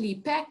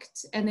tightly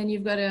packed. And then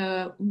you've got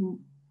a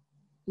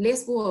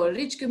less poor or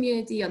rich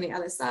community on the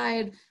other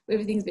side, where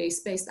everything's very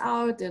spaced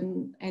out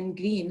and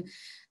green.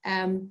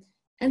 And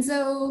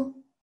so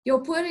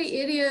your poorer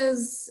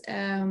areas,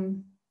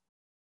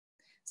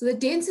 so the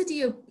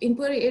density in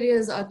poorer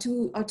areas are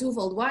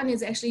twofold. One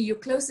is actually you're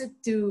closer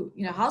to,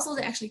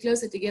 households are actually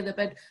closer together,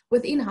 but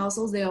within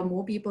households, there are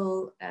more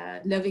people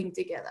living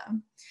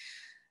together.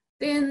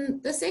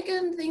 Then the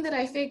second thing that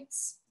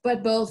affects,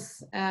 but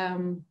both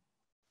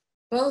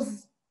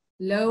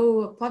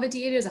low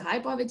poverty areas or high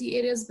poverty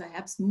areas,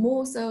 perhaps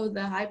more so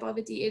the high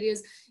poverty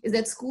areas, is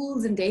that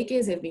schools and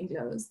daycares have been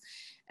closed.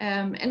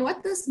 And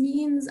what this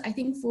means, I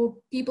think, for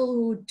people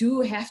who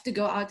do have to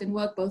go out and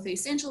work, both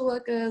essential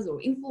workers or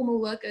informal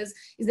workers,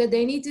 is that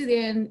they need to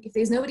then, if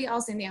there's nobody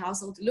else in their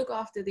household to look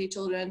after their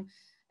children,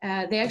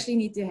 they actually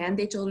need to hand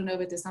their children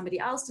over to somebody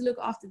else to look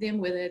after them,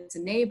 whether it's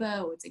a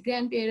neighbor or it's a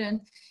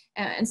grandparent.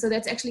 And so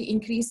that's actually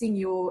increasing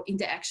your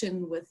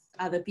interaction with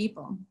other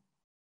people.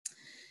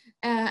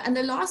 And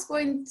the last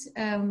point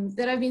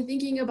that I've been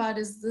thinking about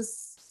is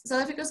this: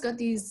 South Africa's got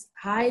these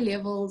high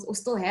levels, or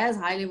still has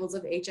high levels,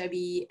 of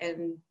HIV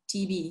and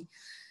TB.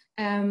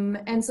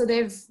 And so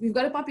we've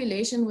got a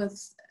population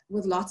with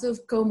lots of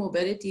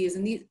comorbidities.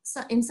 And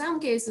in some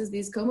cases,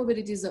 these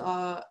comorbidities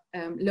are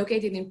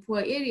located in poor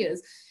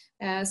areas.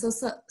 So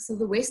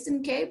the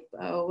Western Cape,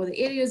 or the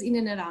areas in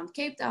and around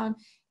Cape Town,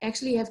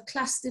 actually have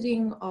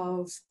clustering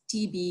of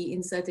TB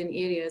in certain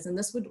areas. And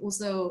this would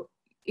also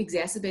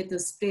exacerbate the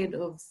spread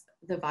of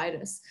the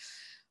virus.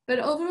 But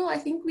overall, I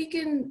think we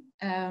can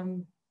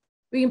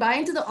buy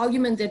into the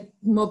argument that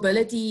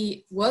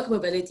work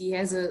mobility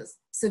has a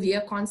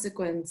severe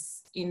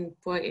consequence in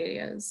poor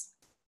areas.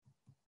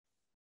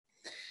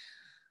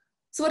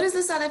 So what has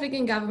the South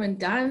African government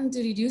done to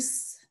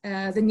reduce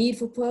the need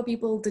for poor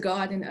people to go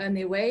out and earn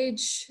their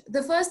wage.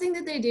 The first thing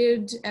that they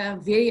did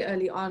very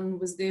early on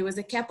was there was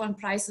a cap on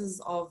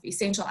prices of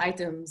essential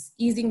items,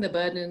 easing the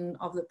burden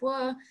of the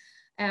poor.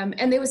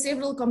 And there were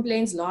several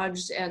complaints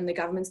lodged, and the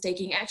government's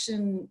taking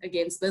action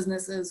against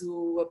businesses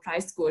who were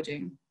price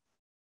gouging.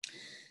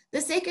 The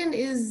second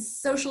is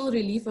social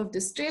relief of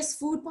distress,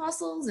 food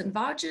parcels and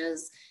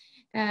vouchers.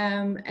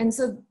 And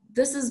so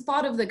this is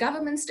part of the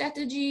government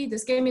strategy.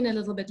 This came in a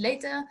little bit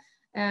later.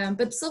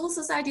 But civil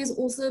society has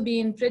also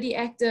been pretty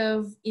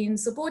active in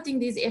supporting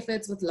these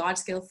efforts with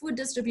large-scale food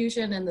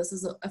distribution, and this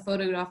is a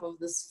photograph of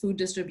this food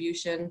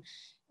distribution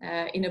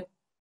in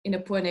a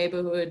poor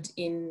neighborhood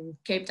in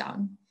Cape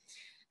Town.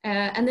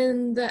 And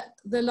then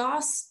the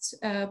last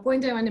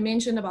point I want to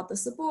mention about the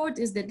support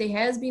is that there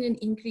has been an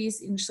increase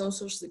in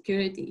social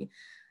security.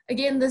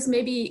 Again, this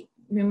may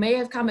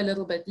have come a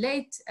little bit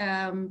late,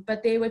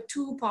 but there were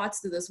two parts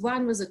to this.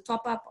 One was a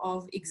top-up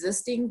of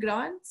existing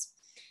grants.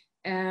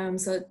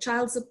 So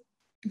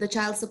the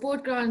child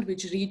support grant,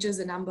 which reaches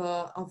a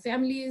number of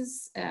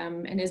families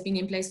and has been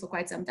in place for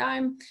quite some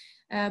time,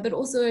 but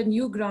also a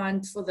new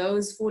grant for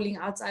those falling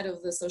outside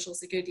of the social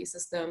security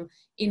system,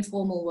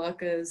 informal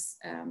workers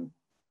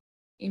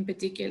in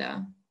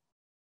particular.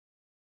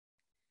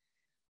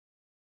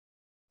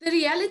 The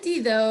reality,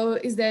 though,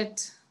 is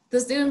that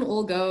this didn't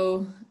all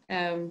go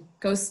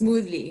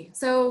smoothly.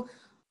 So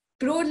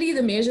broadly,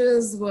 the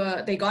measures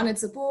they garnered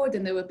support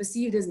and they were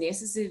perceived as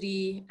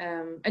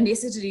a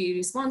necessary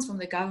response from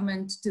the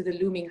government to the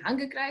looming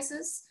hunger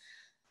crisis.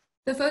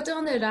 The photo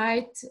on the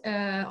right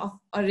are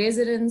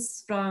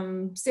residents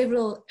from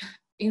several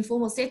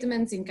informal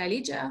settlements in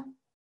Kailija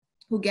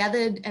who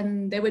gathered,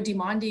 and they were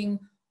demanding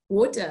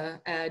water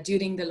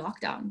during the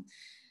lockdown.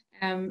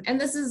 And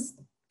this is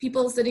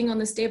people sitting on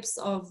the steps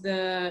of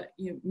the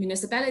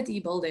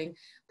municipality building,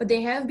 but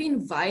there have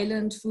been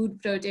violent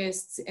food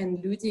protests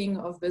and looting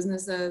of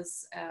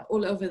businesses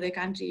all over the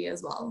country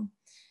as well.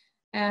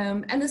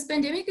 And this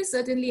pandemic has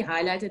certainly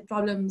highlighted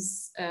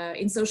problems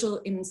in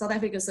South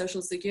Africa's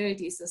social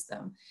security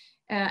system.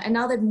 And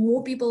now that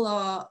more people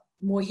are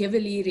more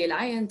heavily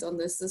reliant on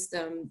this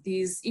system,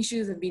 these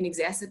issues have been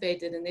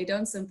exacerbated and they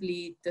don't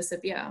simply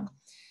disappear.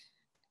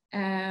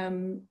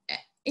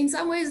 In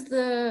some ways,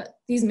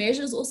 these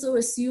measures also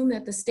assume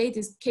that the state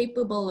is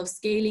capable of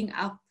scaling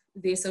up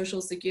their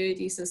social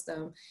security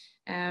system.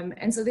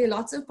 And so there are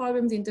lots of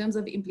problems in terms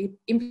of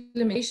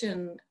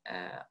implementation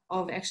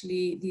of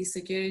actually these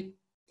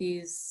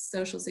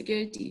social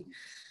security,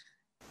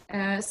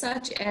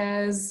 such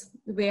as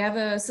we have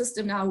a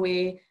system now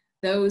where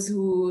those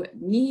who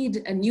need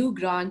a new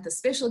grant, a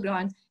special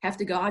grant, have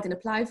to go out and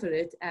apply for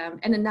it.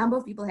 And a number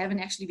of people haven't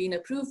actually been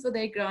approved for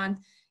their grant,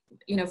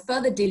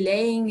 further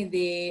delaying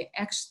their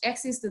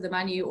access to the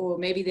money, or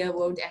maybe they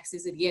won't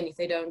access it again if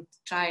they don't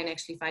try and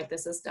actually fight the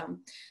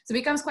system. So it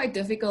becomes quite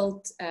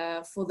difficult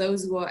for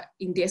those who are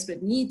in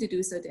desperate need to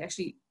do so to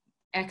actually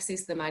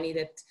access the money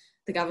that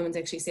the government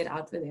actually set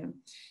out for them.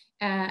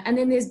 And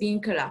then there's been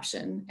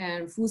corruption,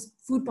 and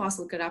food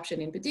parcel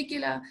corruption in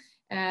particular.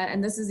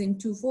 And this is in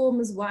two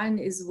forms. One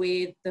is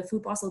where the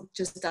food parcel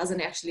just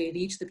doesn't actually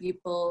reach the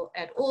people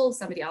at all.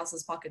 Somebody else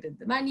has pocketed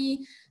the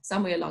money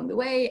somewhere along the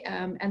way.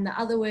 And the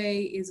other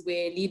way is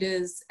where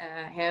leaders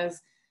have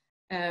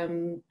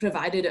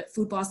provided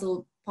food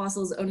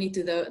parcels only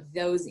to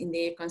those in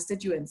their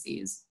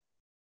constituencies.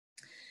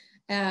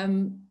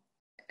 And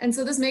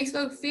so this makes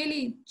for a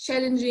fairly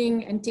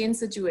challenging and tense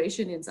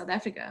situation in South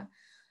Africa.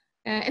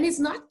 And it's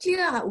not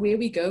clear where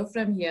we go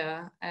from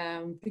here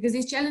because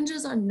these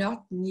challenges are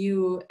not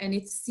new, and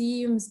it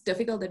seems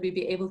difficult that we'd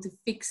be able to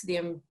fix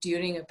them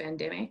during a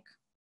pandemic.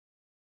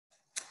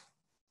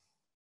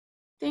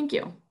 Thank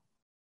you.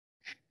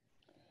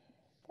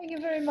 Thank you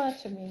very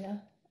much,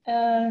 Amina.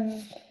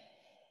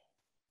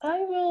 I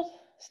will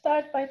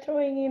start by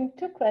throwing in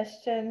two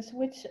questions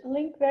which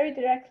link very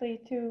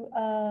directly to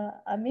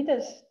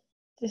Amina's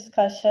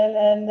discussion,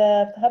 and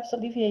perhaps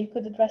Olivier, you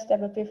could address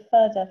them a bit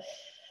further.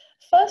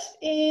 First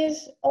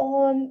is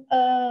on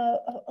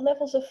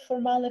levels of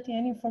formality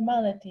and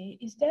informality.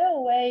 Is there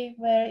a way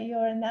where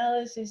your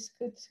analysis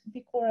could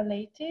be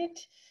correlated?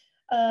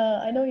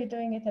 I know you're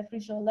doing it at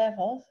regional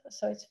level,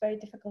 so it's very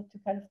difficult to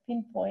kind of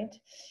pinpoint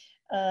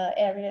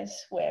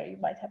areas where you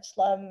might have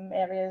slum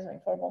areas or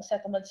informal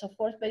settlements, so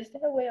forth, but is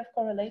there a way of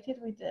correlated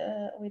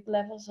with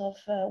levels of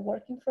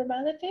working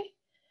formality?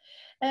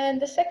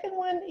 And the second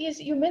one is,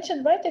 you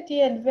mentioned right at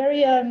the end,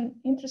 very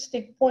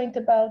interesting point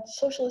about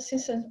social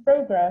assistance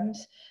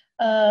programs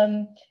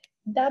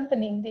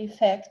dampening the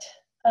effect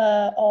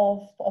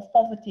of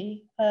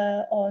poverty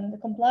on the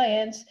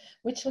compliance,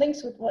 which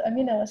links with what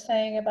Amina was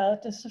saying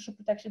about the social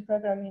protection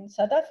program in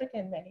South Africa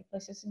and many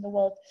places in the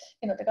world.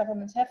 The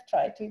governments have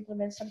tried to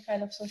implement some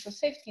kind of social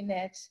safety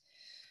nets.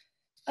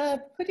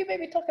 Could you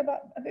maybe talk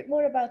a bit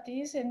more about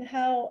these and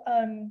how,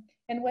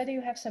 and whether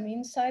you have some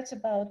insights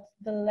about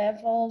the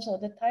levels or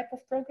the type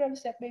of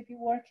programs that may be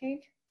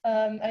working?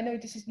 I know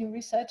this is new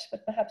research,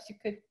 but perhaps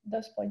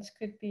those points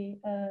could be,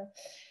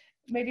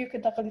 maybe you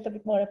could talk a little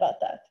bit more about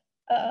that.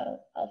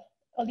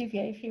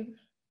 Olivier, if you.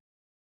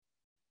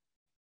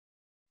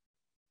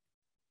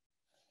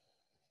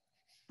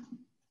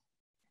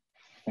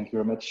 Thank you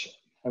very much.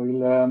 I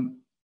will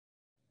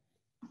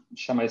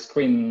share my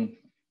screen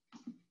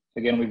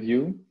again with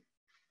you.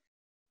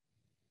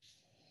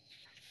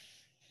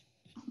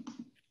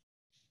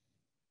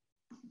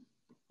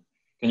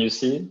 Can you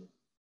see?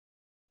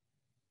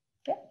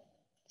 Yeah,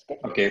 it's good.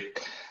 Okay.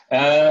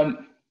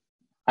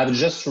 I've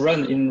just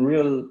run in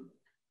real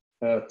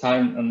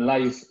time and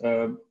live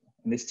an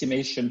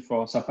estimation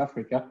for South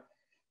Africa,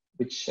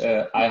 which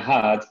I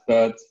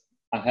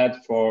had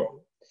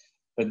for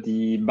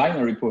the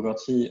binary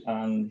poverty.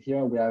 And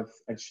here we have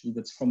actually,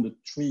 that's from the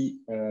three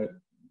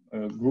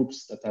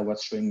groups that I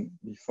was showing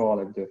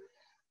before, like the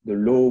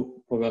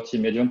low poverty,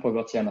 medium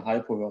poverty, and high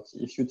poverty.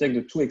 If you take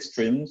the two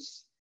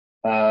extremes,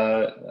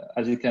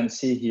 as you can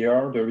see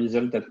here, the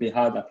result that we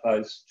had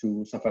applies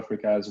to South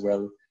Africa as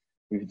well,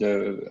 with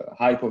the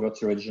high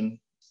poverty region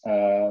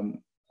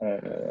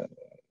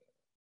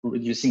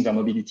reducing their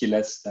mobility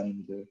less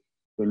than the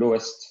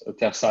lowest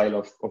tercile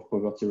of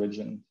poverty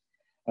region.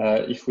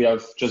 If we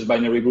have just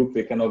binary group,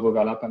 they kind of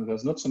overlap, and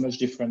there's not so much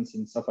difference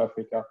in South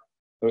Africa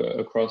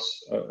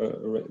across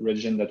a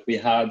region that we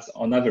had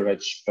on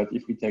average. But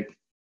if we take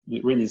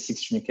really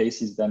 16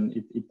 cases, then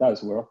it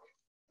does work.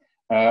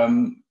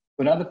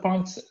 Another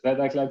point that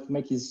I'd like to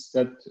make is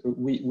that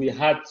we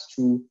had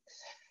to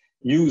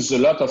use a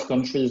lot of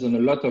countries and a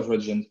lot of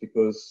regions,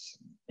 because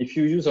if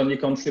you use only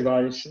country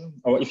variation,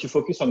 or if you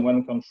focus on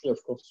one country,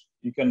 of course,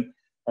 you can,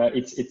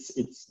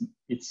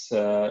 it's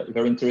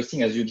very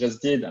interesting as you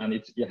just did, and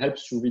it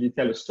helps to really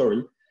tell a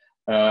story.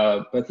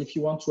 But if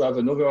you want to have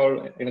an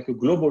overall, like a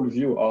global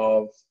view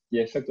of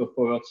the effect of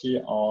poverty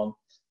on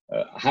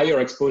higher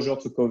exposure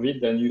to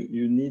COVID, then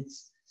you need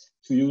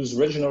to use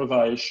regional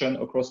variation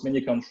across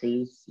many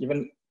countries.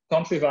 Even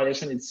country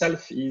variation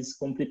itself is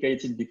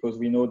complicated, because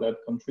we know that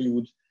country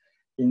would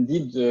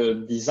indeed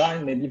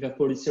design maybe their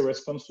policy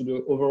response to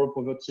the overall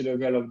poverty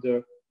level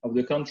of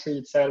the country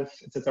itself,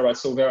 etc.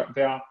 So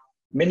there are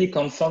many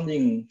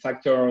confounding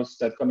factors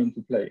that come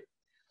into play.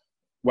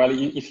 Well,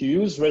 if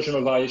you use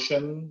regional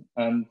variation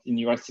and in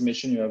your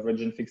estimation you have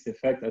region fixed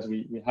effect, as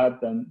we had,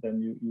 then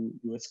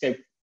you escape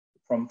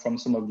from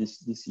some of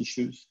these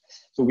issues.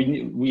 So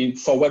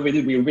for what we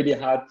did, we really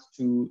had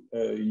to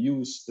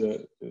use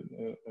the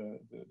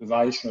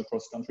variation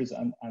across countries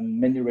and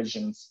many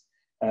regions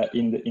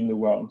in the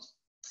world.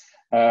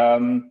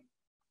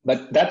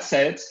 But that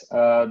said,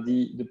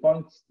 the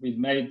point we've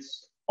made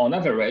on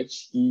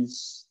average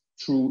is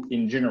true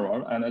in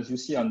general. And as you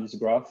see on this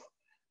graph,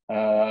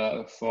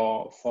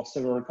 for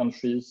several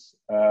countries,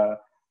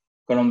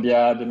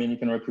 Colombia,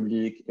 Dominican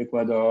Republic,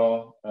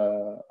 Ecuador,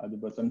 at the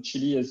bottom,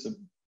 Chile is,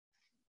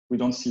 we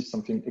don't see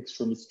something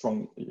extremely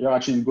strong. Yeah,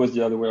 actually it goes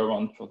the other way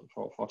around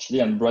for Chile,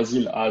 and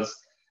Brazil has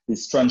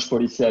this strange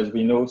policy, as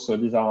we know. So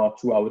these are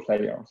two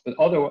outliers. But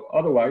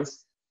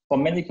otherwise, for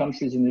many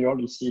countries in the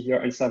world, you see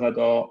here El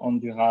Salvador,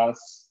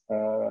 Honduras,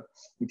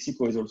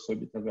 Mexico is also a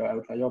bit of an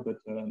outlier, but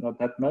not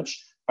that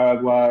much.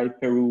 Paraguay,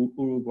 Peru,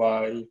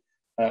 Uruguay,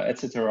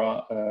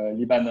 etc.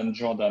 Lebanon,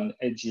 Jordan,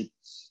 Egypt,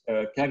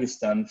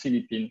 Kyrgyzstan,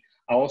 Philippines.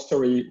 Our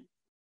story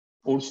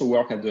also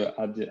work at the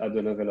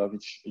level of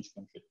each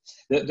country.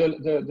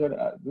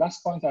 The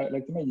last point I'd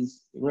like to make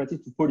is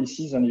related to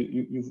policies, and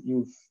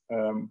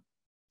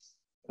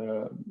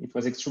it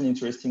was extremely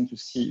interesting to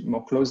see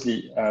more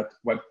closely at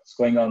what's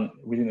going on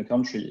within the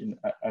country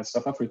as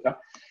South Africa.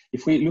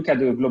 If we look at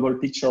the global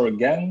picture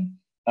again,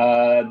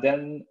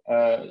 then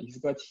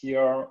you've got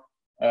here,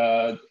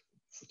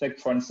 take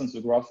for instance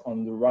the graph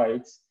on the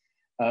right.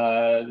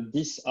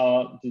 These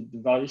are the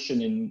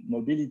variation in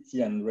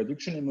mobility and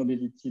reduction in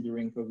mobility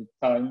during COVID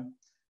time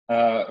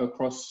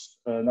across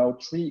now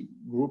three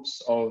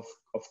groups of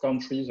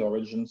countries or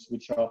regions,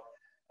 which are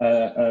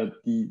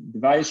the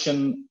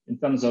variation in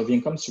terms of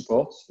income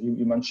support.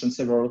 You mentioned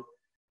several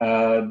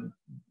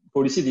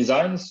policy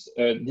designs.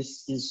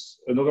 This is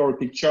an overall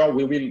picture.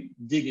 We will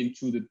dig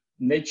into the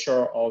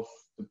nature of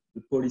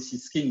the policy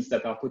schemes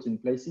that are put in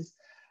places.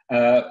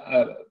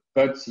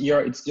 But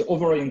here it's the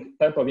overall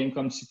type of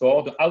income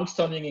support, the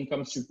outstanding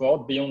income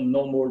support beyond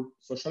normal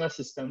social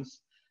assistance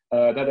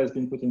that has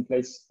been put in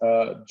place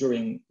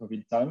during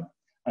COVID time.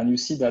 And you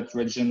see that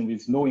region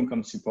with no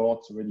income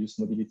support reduce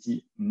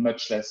mobility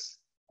much less.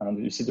 And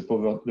you see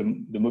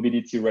the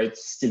mobility rate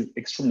still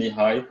extremely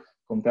high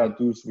compared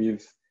to those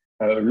with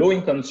low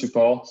income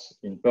support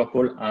in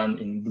purple, and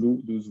in blue,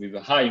 those with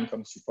a high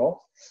income support.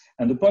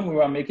 And the point we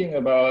were making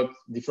about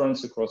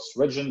difference across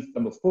regions in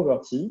terms of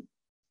poverty,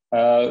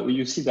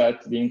 you see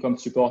that the income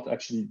support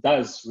actually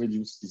does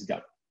reduce this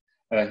gap.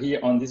 Here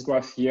on this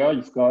graph here,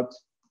 you've got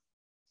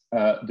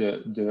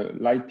the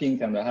light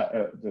pink and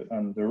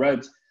the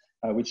red,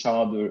 which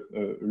are the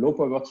low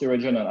poverty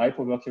region and high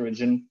poverty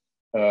region,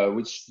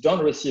 which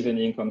don't receive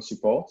any income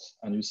support.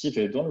 And you see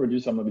they don't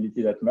reduce their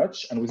mobility that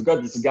much. And we've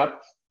got this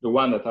gap, the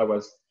one that I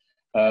was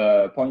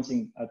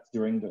pointing at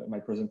during my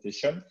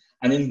presentation.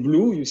 And in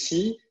blue, you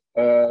see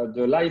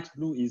the light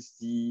blue is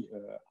the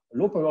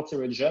low poverty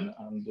region,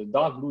 and the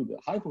dark blue, the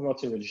high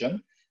poverty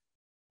region,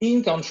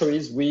 in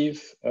countries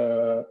with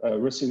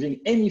receiving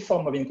any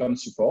form of income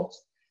support.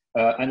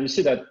 And you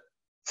see that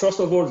First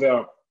of all,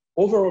 their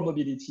overall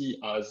mobility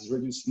has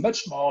reduced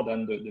much more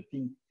than the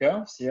pink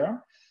curves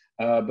here,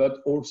 but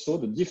also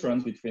the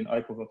difference between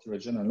high poverty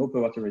region and low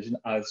poverty region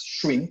has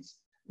shrinked,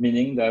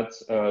 meaning that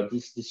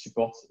these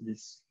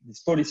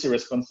policy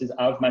responses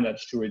have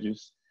managed to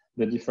reduce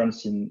the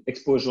difference in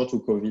exposure to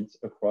COVID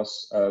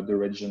across the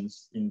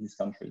regions in this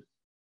country.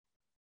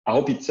 I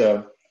hope it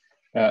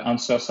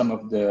answers some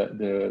of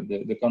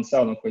the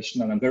concern or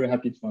question, and I'm very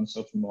happy to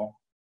answer to more.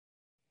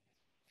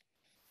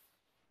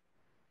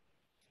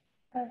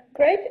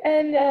 Great,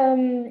 and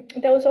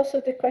there was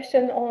also the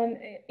question on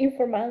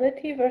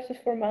informality versus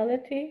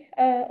formality,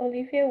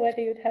 Olivier,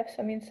 whether you'd have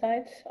some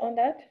insights on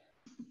that.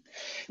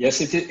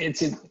 Yes,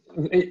 it's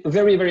a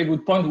very, very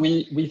good point.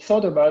 We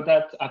thought about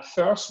that at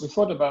first. We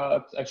thought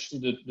about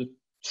actually the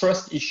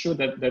trust issue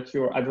that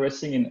you're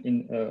addressing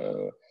in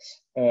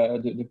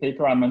the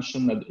paper I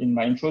mentioned in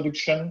my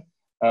introduction,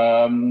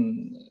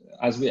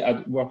 as we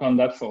had worked on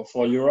that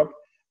for Europe.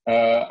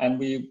 And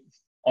we,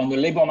 on the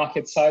labor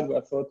market side, we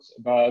have thought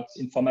about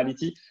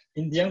informality.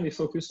 In the end, we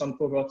focused on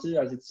poverty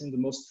as it's in the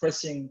most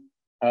pressing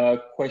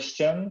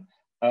question.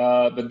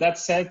 But that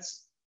said,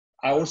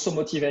 I also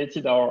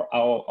motivated our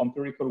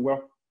empirical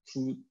work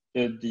through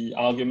the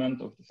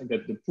argument of the fact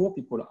that the poor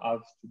people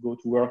have to go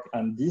to work,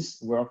 and these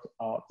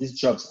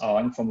jobs are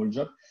informal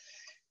jobs.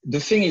 The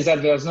thing is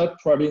that there's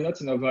probably not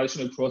an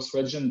variation across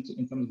regions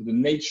in terms of the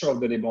nature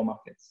of the labor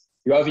markets.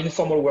 You have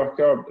informal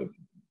workers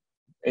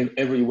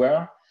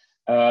everywhere.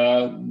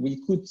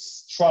 We could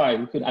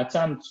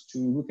attempt to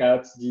look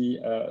at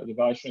the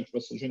variation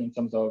across region in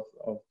terms of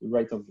the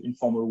rate of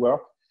informal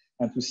work,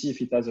 and to see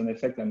if it has an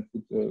effect and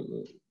could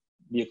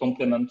be a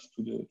complement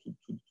to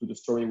the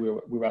story we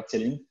were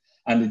telling.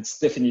 And it's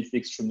definitely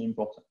extremely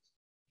important.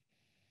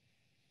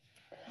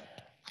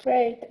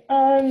 Great.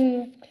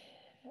 I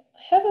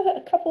have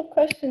a couple of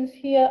questions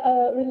here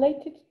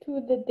related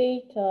to the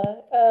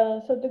data.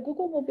 So the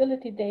Google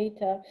mobility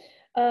data,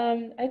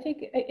 I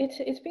think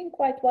it's been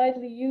quite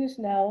widely used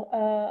now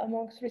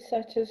amongst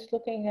researchers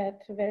looking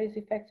at various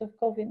effects of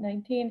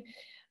COVID-19.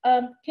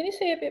 Can you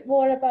say a bit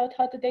more about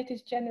how the data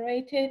is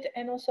generated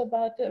and also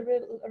about the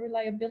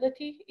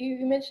reliability?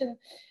 You mentioned,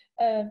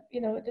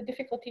 the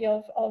difficulty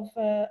of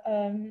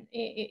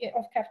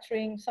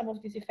capturing some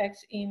of these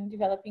effects in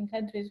developing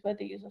countries where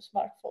the use of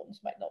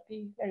smartphones might not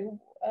be very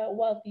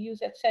widely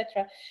used,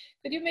 etc.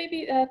 Could you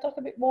maybe talk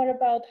a bit more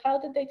about how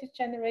the data is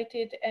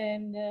generated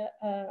and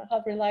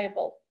how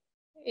reliable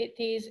it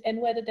is, and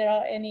whether there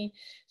are any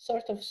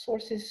sort of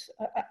sources,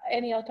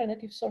 any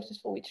alternative sources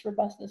for which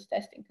robustness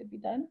testing could be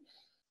done?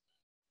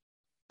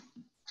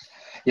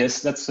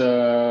 Yes, that's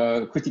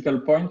a critical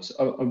point.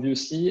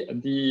 Obviously,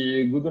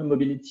 the Google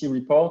Mobility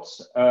Report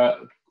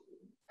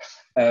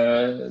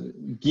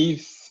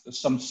give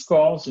some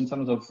scores in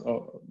terms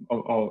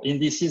of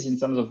indices in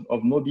terms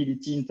of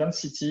mobility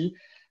intensity,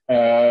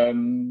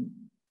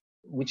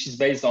 which is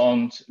based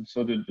on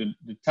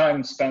the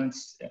time spent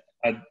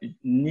at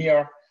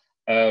near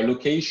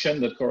location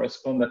that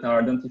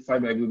are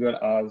identified by Google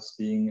as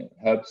being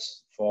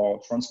hubs for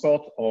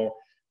transport or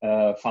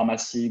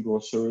pharmacy,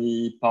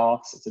 grocery,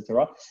 parks,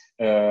 etc.,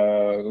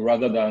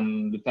 rather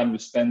than the time you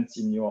spent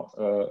in your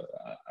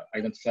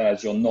identified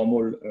as your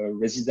normal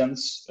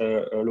residence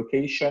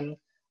location,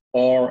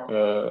 or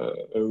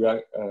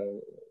area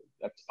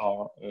that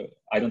are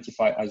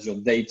identified as your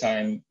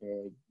daytime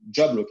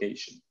job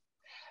location.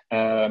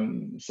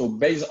 So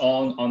based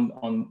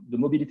on the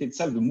mobility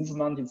itself, the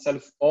movement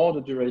itself, or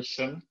the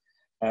duration,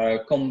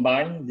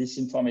 combined, this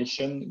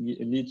information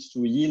leads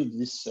to yield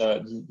this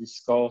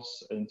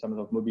scores in terms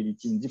of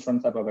mobility in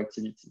different type of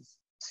activities.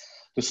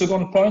 The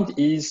second point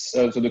is,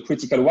 so the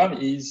critical one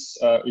is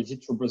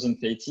it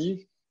representative?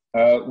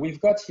 We've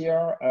got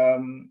here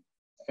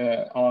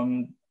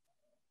on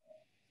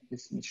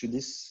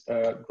this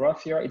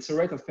graph here, it's a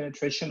rate of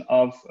penetration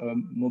of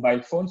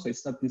mobile phones, so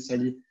it's not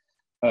necessarily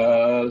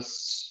a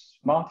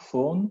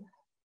smartphone,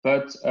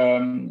 but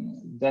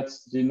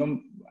that's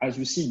as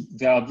you see,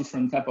 there are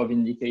different type of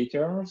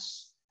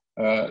indicators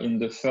in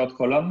the third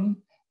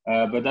column,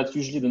 but that's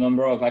usually the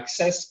number of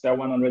access per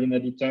 100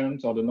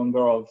 inhabitants, or the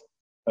number of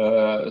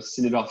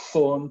cellular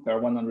phone per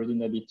 100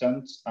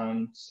 inhabitants,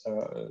 and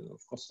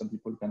of course some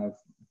people can have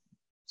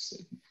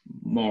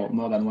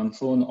more than one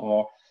phone,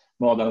 or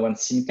more than one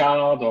SIM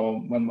card, or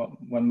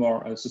one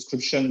more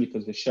subscription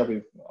because they share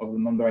with a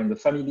member in the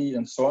family,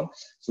 and so on.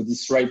 So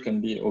this rate can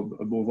be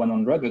above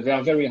 100, but they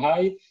are very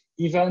high,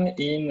 even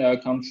in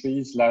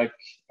countries like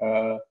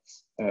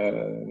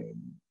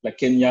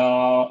Kenya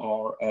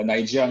or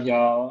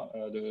Nigeria,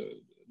 the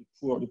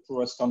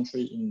poorest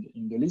country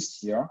in the list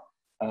here,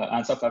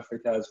 and South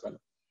Africa as well.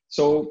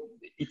 So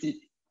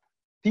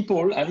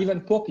people, and even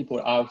poor people,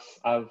 have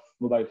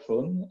mobile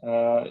phone.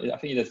 I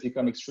think it has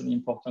become extremely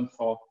important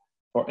for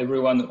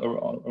everyone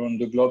around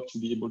the globe to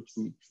be able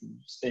to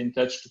stay in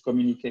touch, to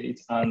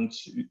communicate. And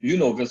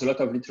there's a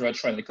lot of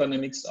literature and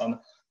economics on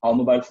how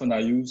mobile phones are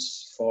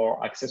used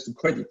for access to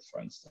credit,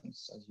 for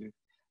instance, as you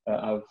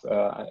have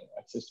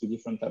access to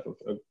different type of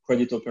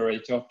credit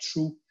operator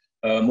through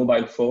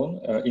mobile phone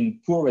in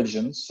poor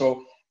regions.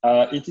 So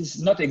it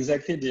is not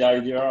exactly the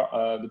idea,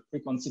 the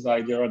preconceived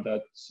idea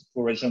that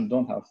poor regions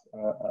don't have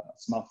a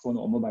smartphone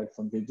or mobile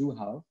phone. They do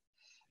have.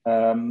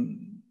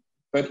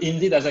 But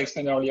indeed, as I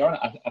explained earlier,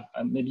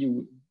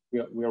 maybe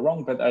we're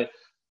wrong, but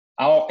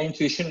our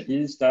intuition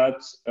is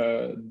that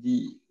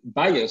the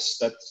bias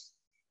that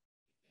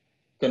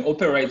can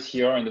operate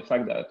here in the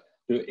fact that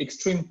the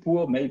extreme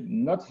poor may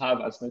not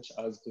have as much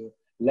as the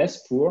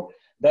less poor,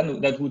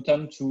 then that would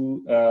tend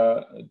to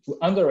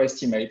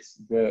underestimate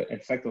the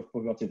effect of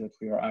poverty that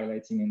we are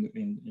highlighting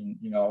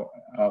in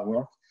our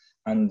work.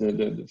 And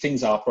the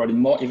things are probably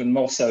even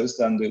more serious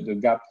than the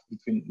gap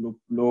between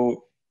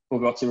low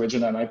poverty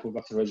region and high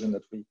poverty region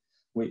that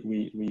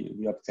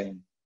we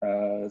obtain.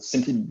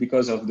 Simply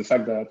because of the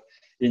fact that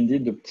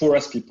indeed the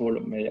poorest people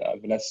may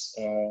have less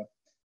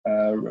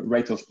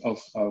rate of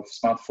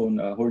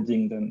smartphone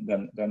holding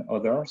than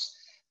others,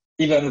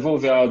 even though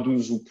there are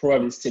those who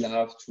probably still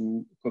have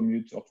to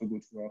commute or to go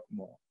to work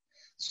more.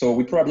 So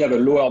we probably have a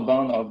lower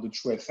bound of the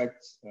true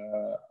effect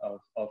of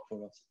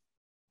poverty.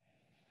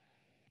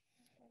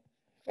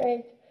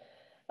 Great.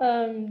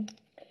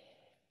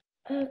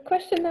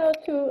 Question now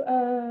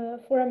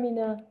for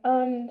Amina.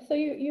 So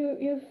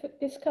you've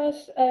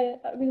discussed. I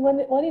mean,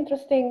 one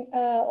interesting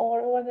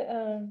or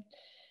one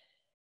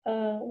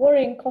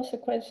worrying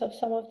consequence of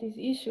some of these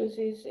issues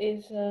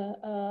is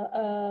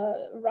a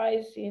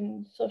rise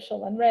in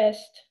social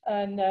unrest,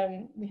 and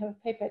we have a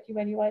paper at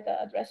UNU-WIDER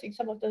addressing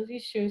some of those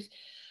issues.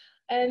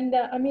 And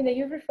Amina,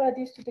 you've referred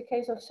this to the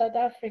case of South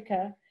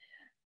Africa.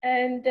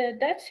 And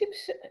that seems,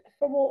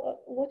 from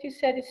what you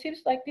said, it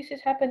seems like this has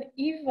happened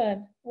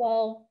even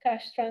while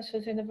cash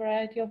transfers and a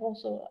variety of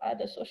also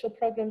other social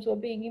programs were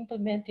being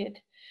implemented.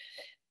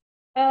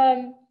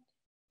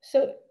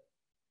 So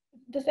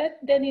does that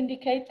then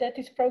indicate that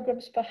these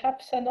programs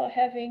perhaps are not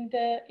having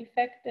the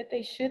effect that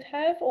they should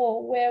have,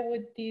 or where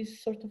would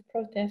these sort of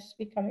protests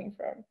be coming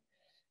from?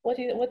 What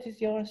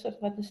is your sort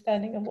of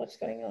understanding of what's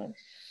going on?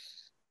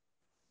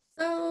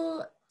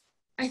 So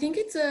I think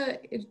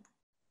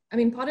I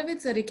mean, part of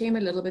it's that it came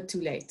a little bit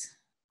too late.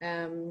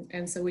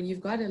 And so when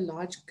you've got a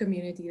large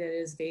community that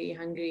is very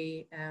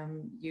hungry, I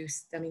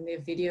mean, there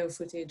are video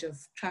footage of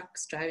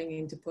trucks driving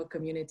into poor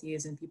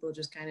communities and people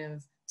just kind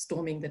of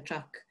storming the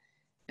truck.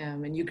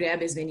 And you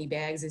grab as many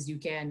bags as you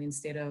can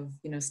instead of,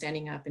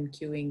 standing up and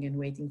queuing and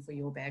waiting for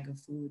your bag of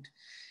food.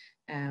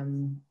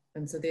 And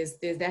so there's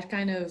that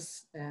kind of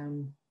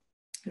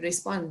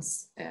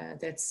response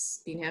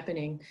that's been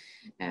happening.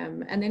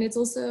 And then it's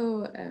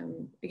also,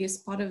 I guess,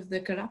 part of the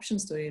corruption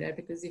story, right?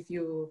 Because if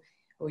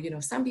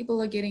some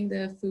people are getting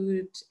the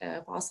food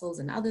parcels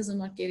and others are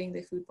not getting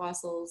their food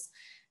parcels,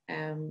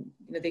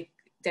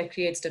 that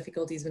creates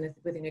difficulties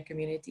within a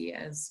community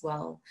as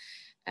well.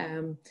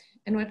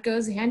 And what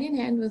goes hand in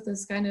hand with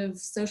this kind of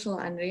social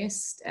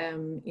unrest,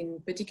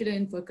 in particular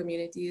in poor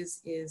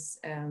communities, is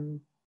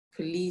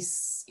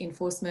police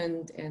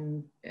enforcement,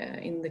 and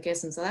in the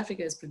case in South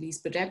Africa is police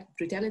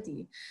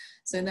brutality.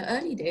 So in the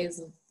early days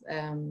of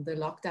the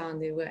lockdown,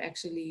 there were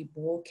actually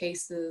more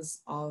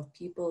cases of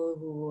people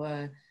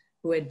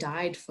who had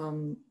died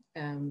from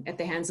at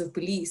the hands of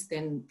police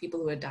than people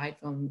who had died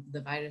from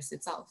the virus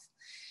itself.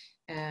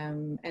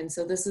 And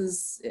so this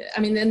is,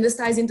 I mean, and this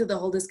ties into the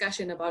whole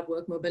discussion about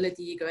work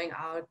mobility, going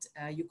out.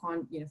 You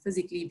can't,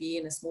 physically be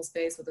in a small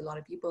space with a lot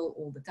of people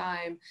all the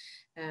time.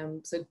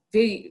 So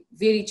very,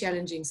 very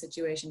challenging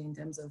situation in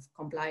terms of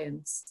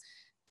compliance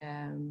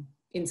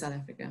in South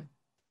Africa.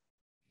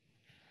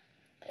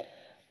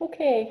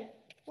 Okay,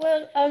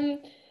 well,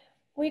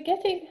 we're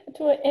getting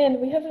to an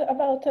end. We have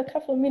about a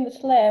couple of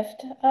minutes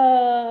left.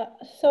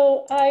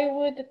 So I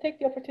would take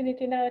the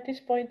opportunity now at this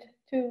point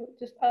to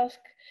just ask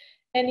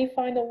any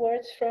final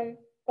words from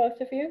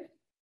both of you?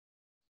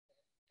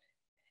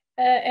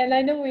 And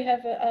I know we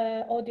have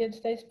an audience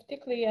that is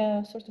particularly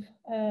sort of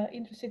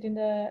interested in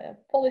the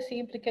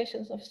policy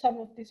implications of some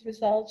of these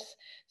results.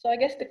 So I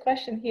guess the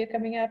question here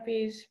coming up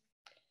is,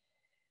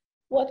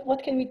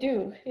 what can we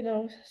do?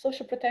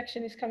 Social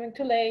protection is coming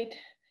too late,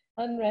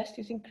 unrest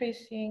is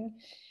increasing,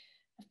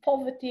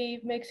 poverty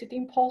makes it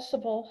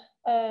impossible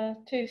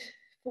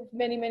for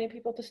many, many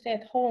people to stay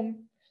at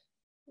home.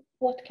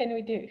 What can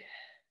we do?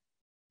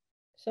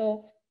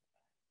 So,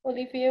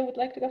 Olivier would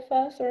like to go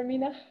first, or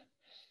Amina?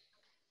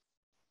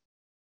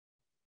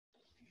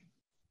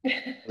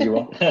 You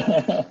want?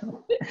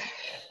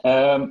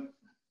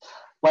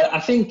 Well, I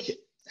think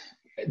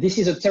this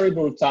is a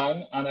terrible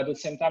time, and at the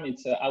same time,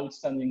 it's an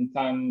outstanding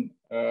time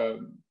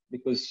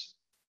because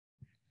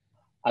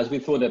as we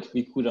thought that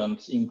we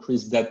couldn't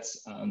increase debt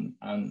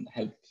and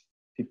help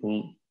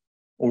people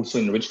also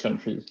in rich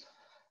countries,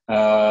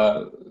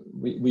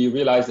 we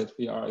realized that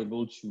we are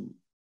able to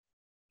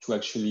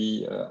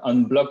actually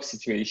unblock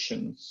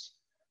situations.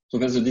 So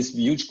there's this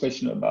huge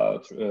question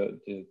about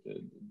the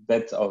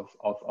debt of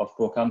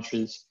poor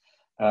countries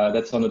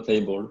that's on the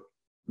table.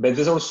 But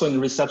there's also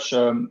in research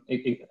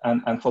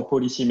and for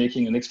policy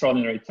making an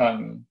extraordinary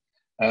time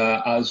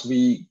as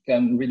we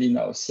can really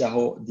now see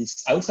how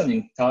this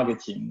outstanding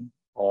targeting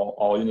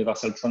or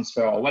universal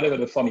transfer or whatever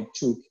the form it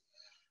took,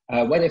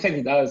 what effect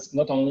it has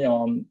not only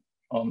on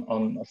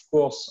of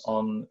course,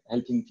 on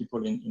helping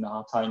people in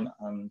our time,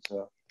 and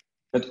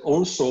but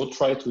also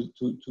try to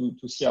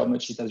see how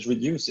much it has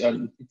reduced.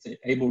 It's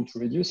able to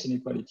reduce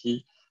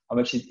inequality, how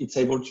much it's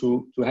able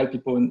to help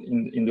people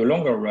in the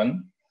longer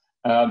run.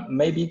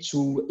 Maybe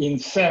to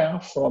infer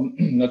from,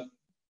 not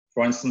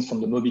for instance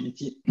from the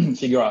mobility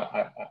figure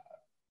I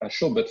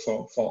showed, but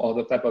for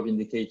other type of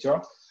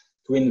indicator,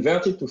 to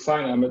invert it to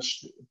find how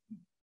much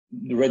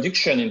the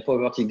reduction in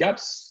poverty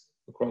gaps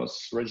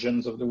across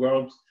regions of the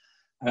world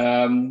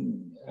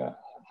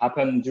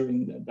happened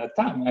during that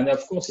time. And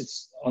of course,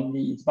 it's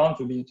bound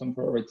to be a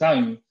temporary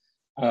time.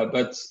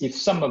 But if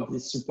some of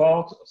this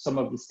support, some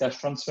of this cash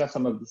transfer,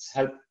 some of this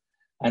help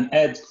and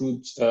aid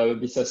could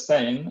be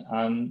sustained,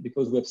 and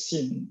because we have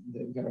seen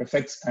their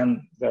effects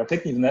and their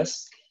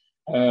effectiveness,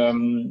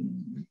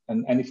 and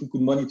if we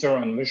could monitor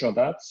and measure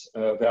that,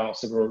 there are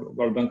several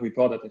World Bank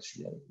reports that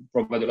actually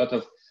provide a lot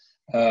of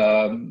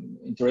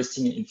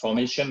interesting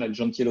information, like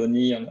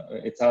Gentiloni and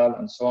et al.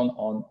 And so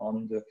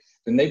on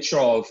the nature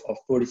of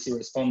policy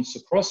response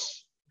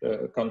across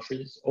the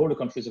countries, all the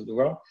countries of the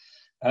world.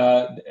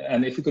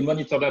 And if we could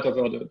monitor that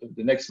over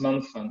the next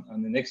month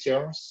and the next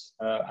years,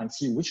 and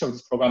see which of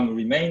these programs will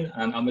remain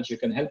and how much you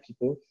can help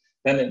people,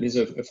 then it is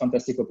a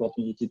fantastic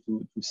opportunity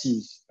to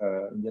seize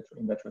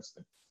in that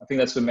respect. I think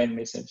that's the main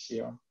message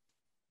here.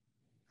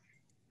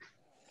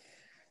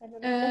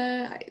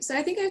 So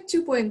I think I have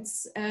 2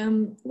 points.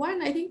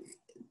 One,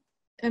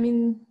 I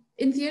mean,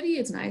 in theory,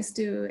 it's nice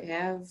to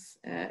have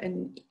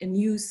a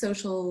new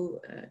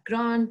social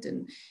grant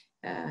and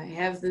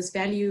have this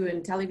value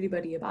and tell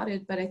everybody about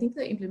it. But I think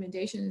the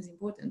implementation is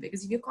important,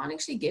 because if you can't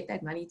actually get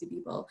that money to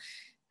people,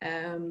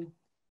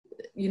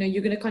 you know,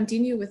 you're going to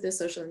continue with the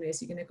social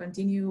unrest, you're going to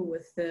continue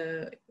with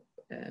the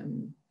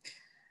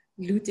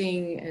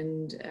looting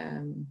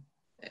and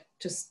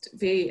just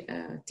very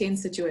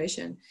tense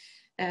situation.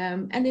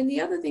 And then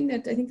the other thing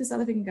that I think the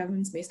South African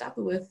government's messed up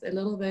with a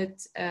little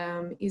bit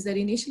is that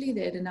initially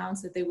they had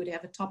announced that they would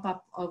have a top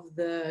up of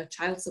the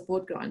child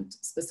support grant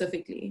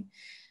specifically.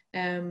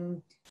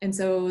 And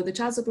so the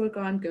child support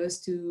grant goes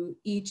to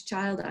each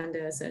child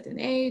under a certain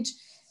age.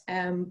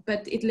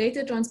 But it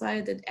later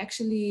transpired that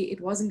actually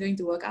it wasn't going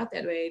to work out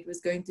that way. It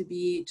was going to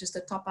be just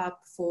a top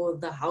up for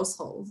the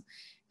household.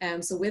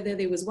 So whether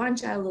there was one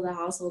child in the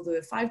household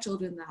or 5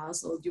 children in the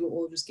household, you were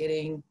all just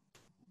getting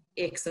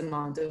X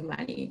amount of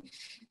money.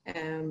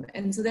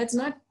 And so that's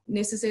not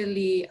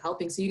necessarily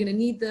helping. So you're going to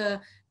need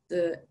the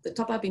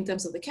top up in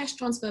terms of the cash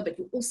transfer, but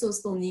you also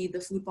still need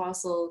the food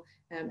parcel.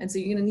 And so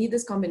you're going to need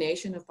this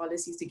combination of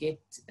policies to get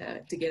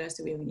us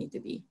to where we need to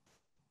be.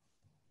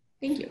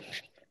 Thank you.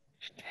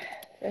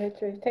 Very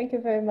true. Thank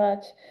you very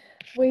much.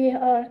 We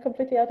are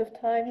completely out of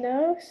time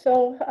now.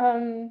 So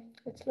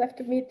it's left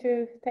to me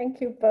to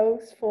thank you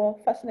both for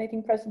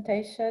fascinating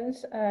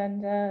presentations,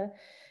 and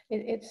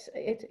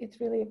it's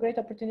really a great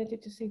opportunity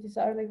to see these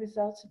early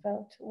results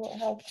about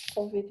how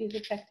COVID is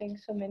affecting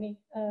so many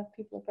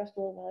people across the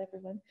world, well,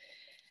 everyone.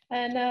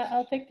 And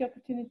I'll take the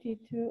opportunity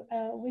to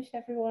wish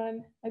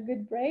everyone a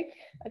good break,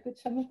 a good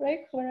summer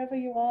break, wherever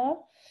you are,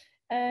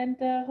 and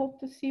hope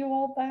to see you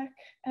all back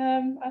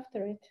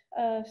after it.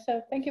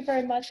 So thank you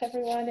very much,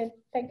 everyone, and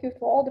thank you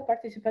for all the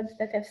participants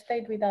that have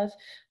stayed with us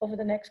over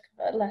the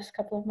last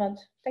couple of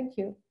months. Thank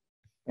you.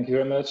 Thank you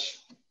very much.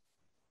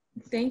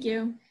 Thank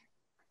you.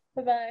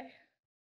 Bye-bye.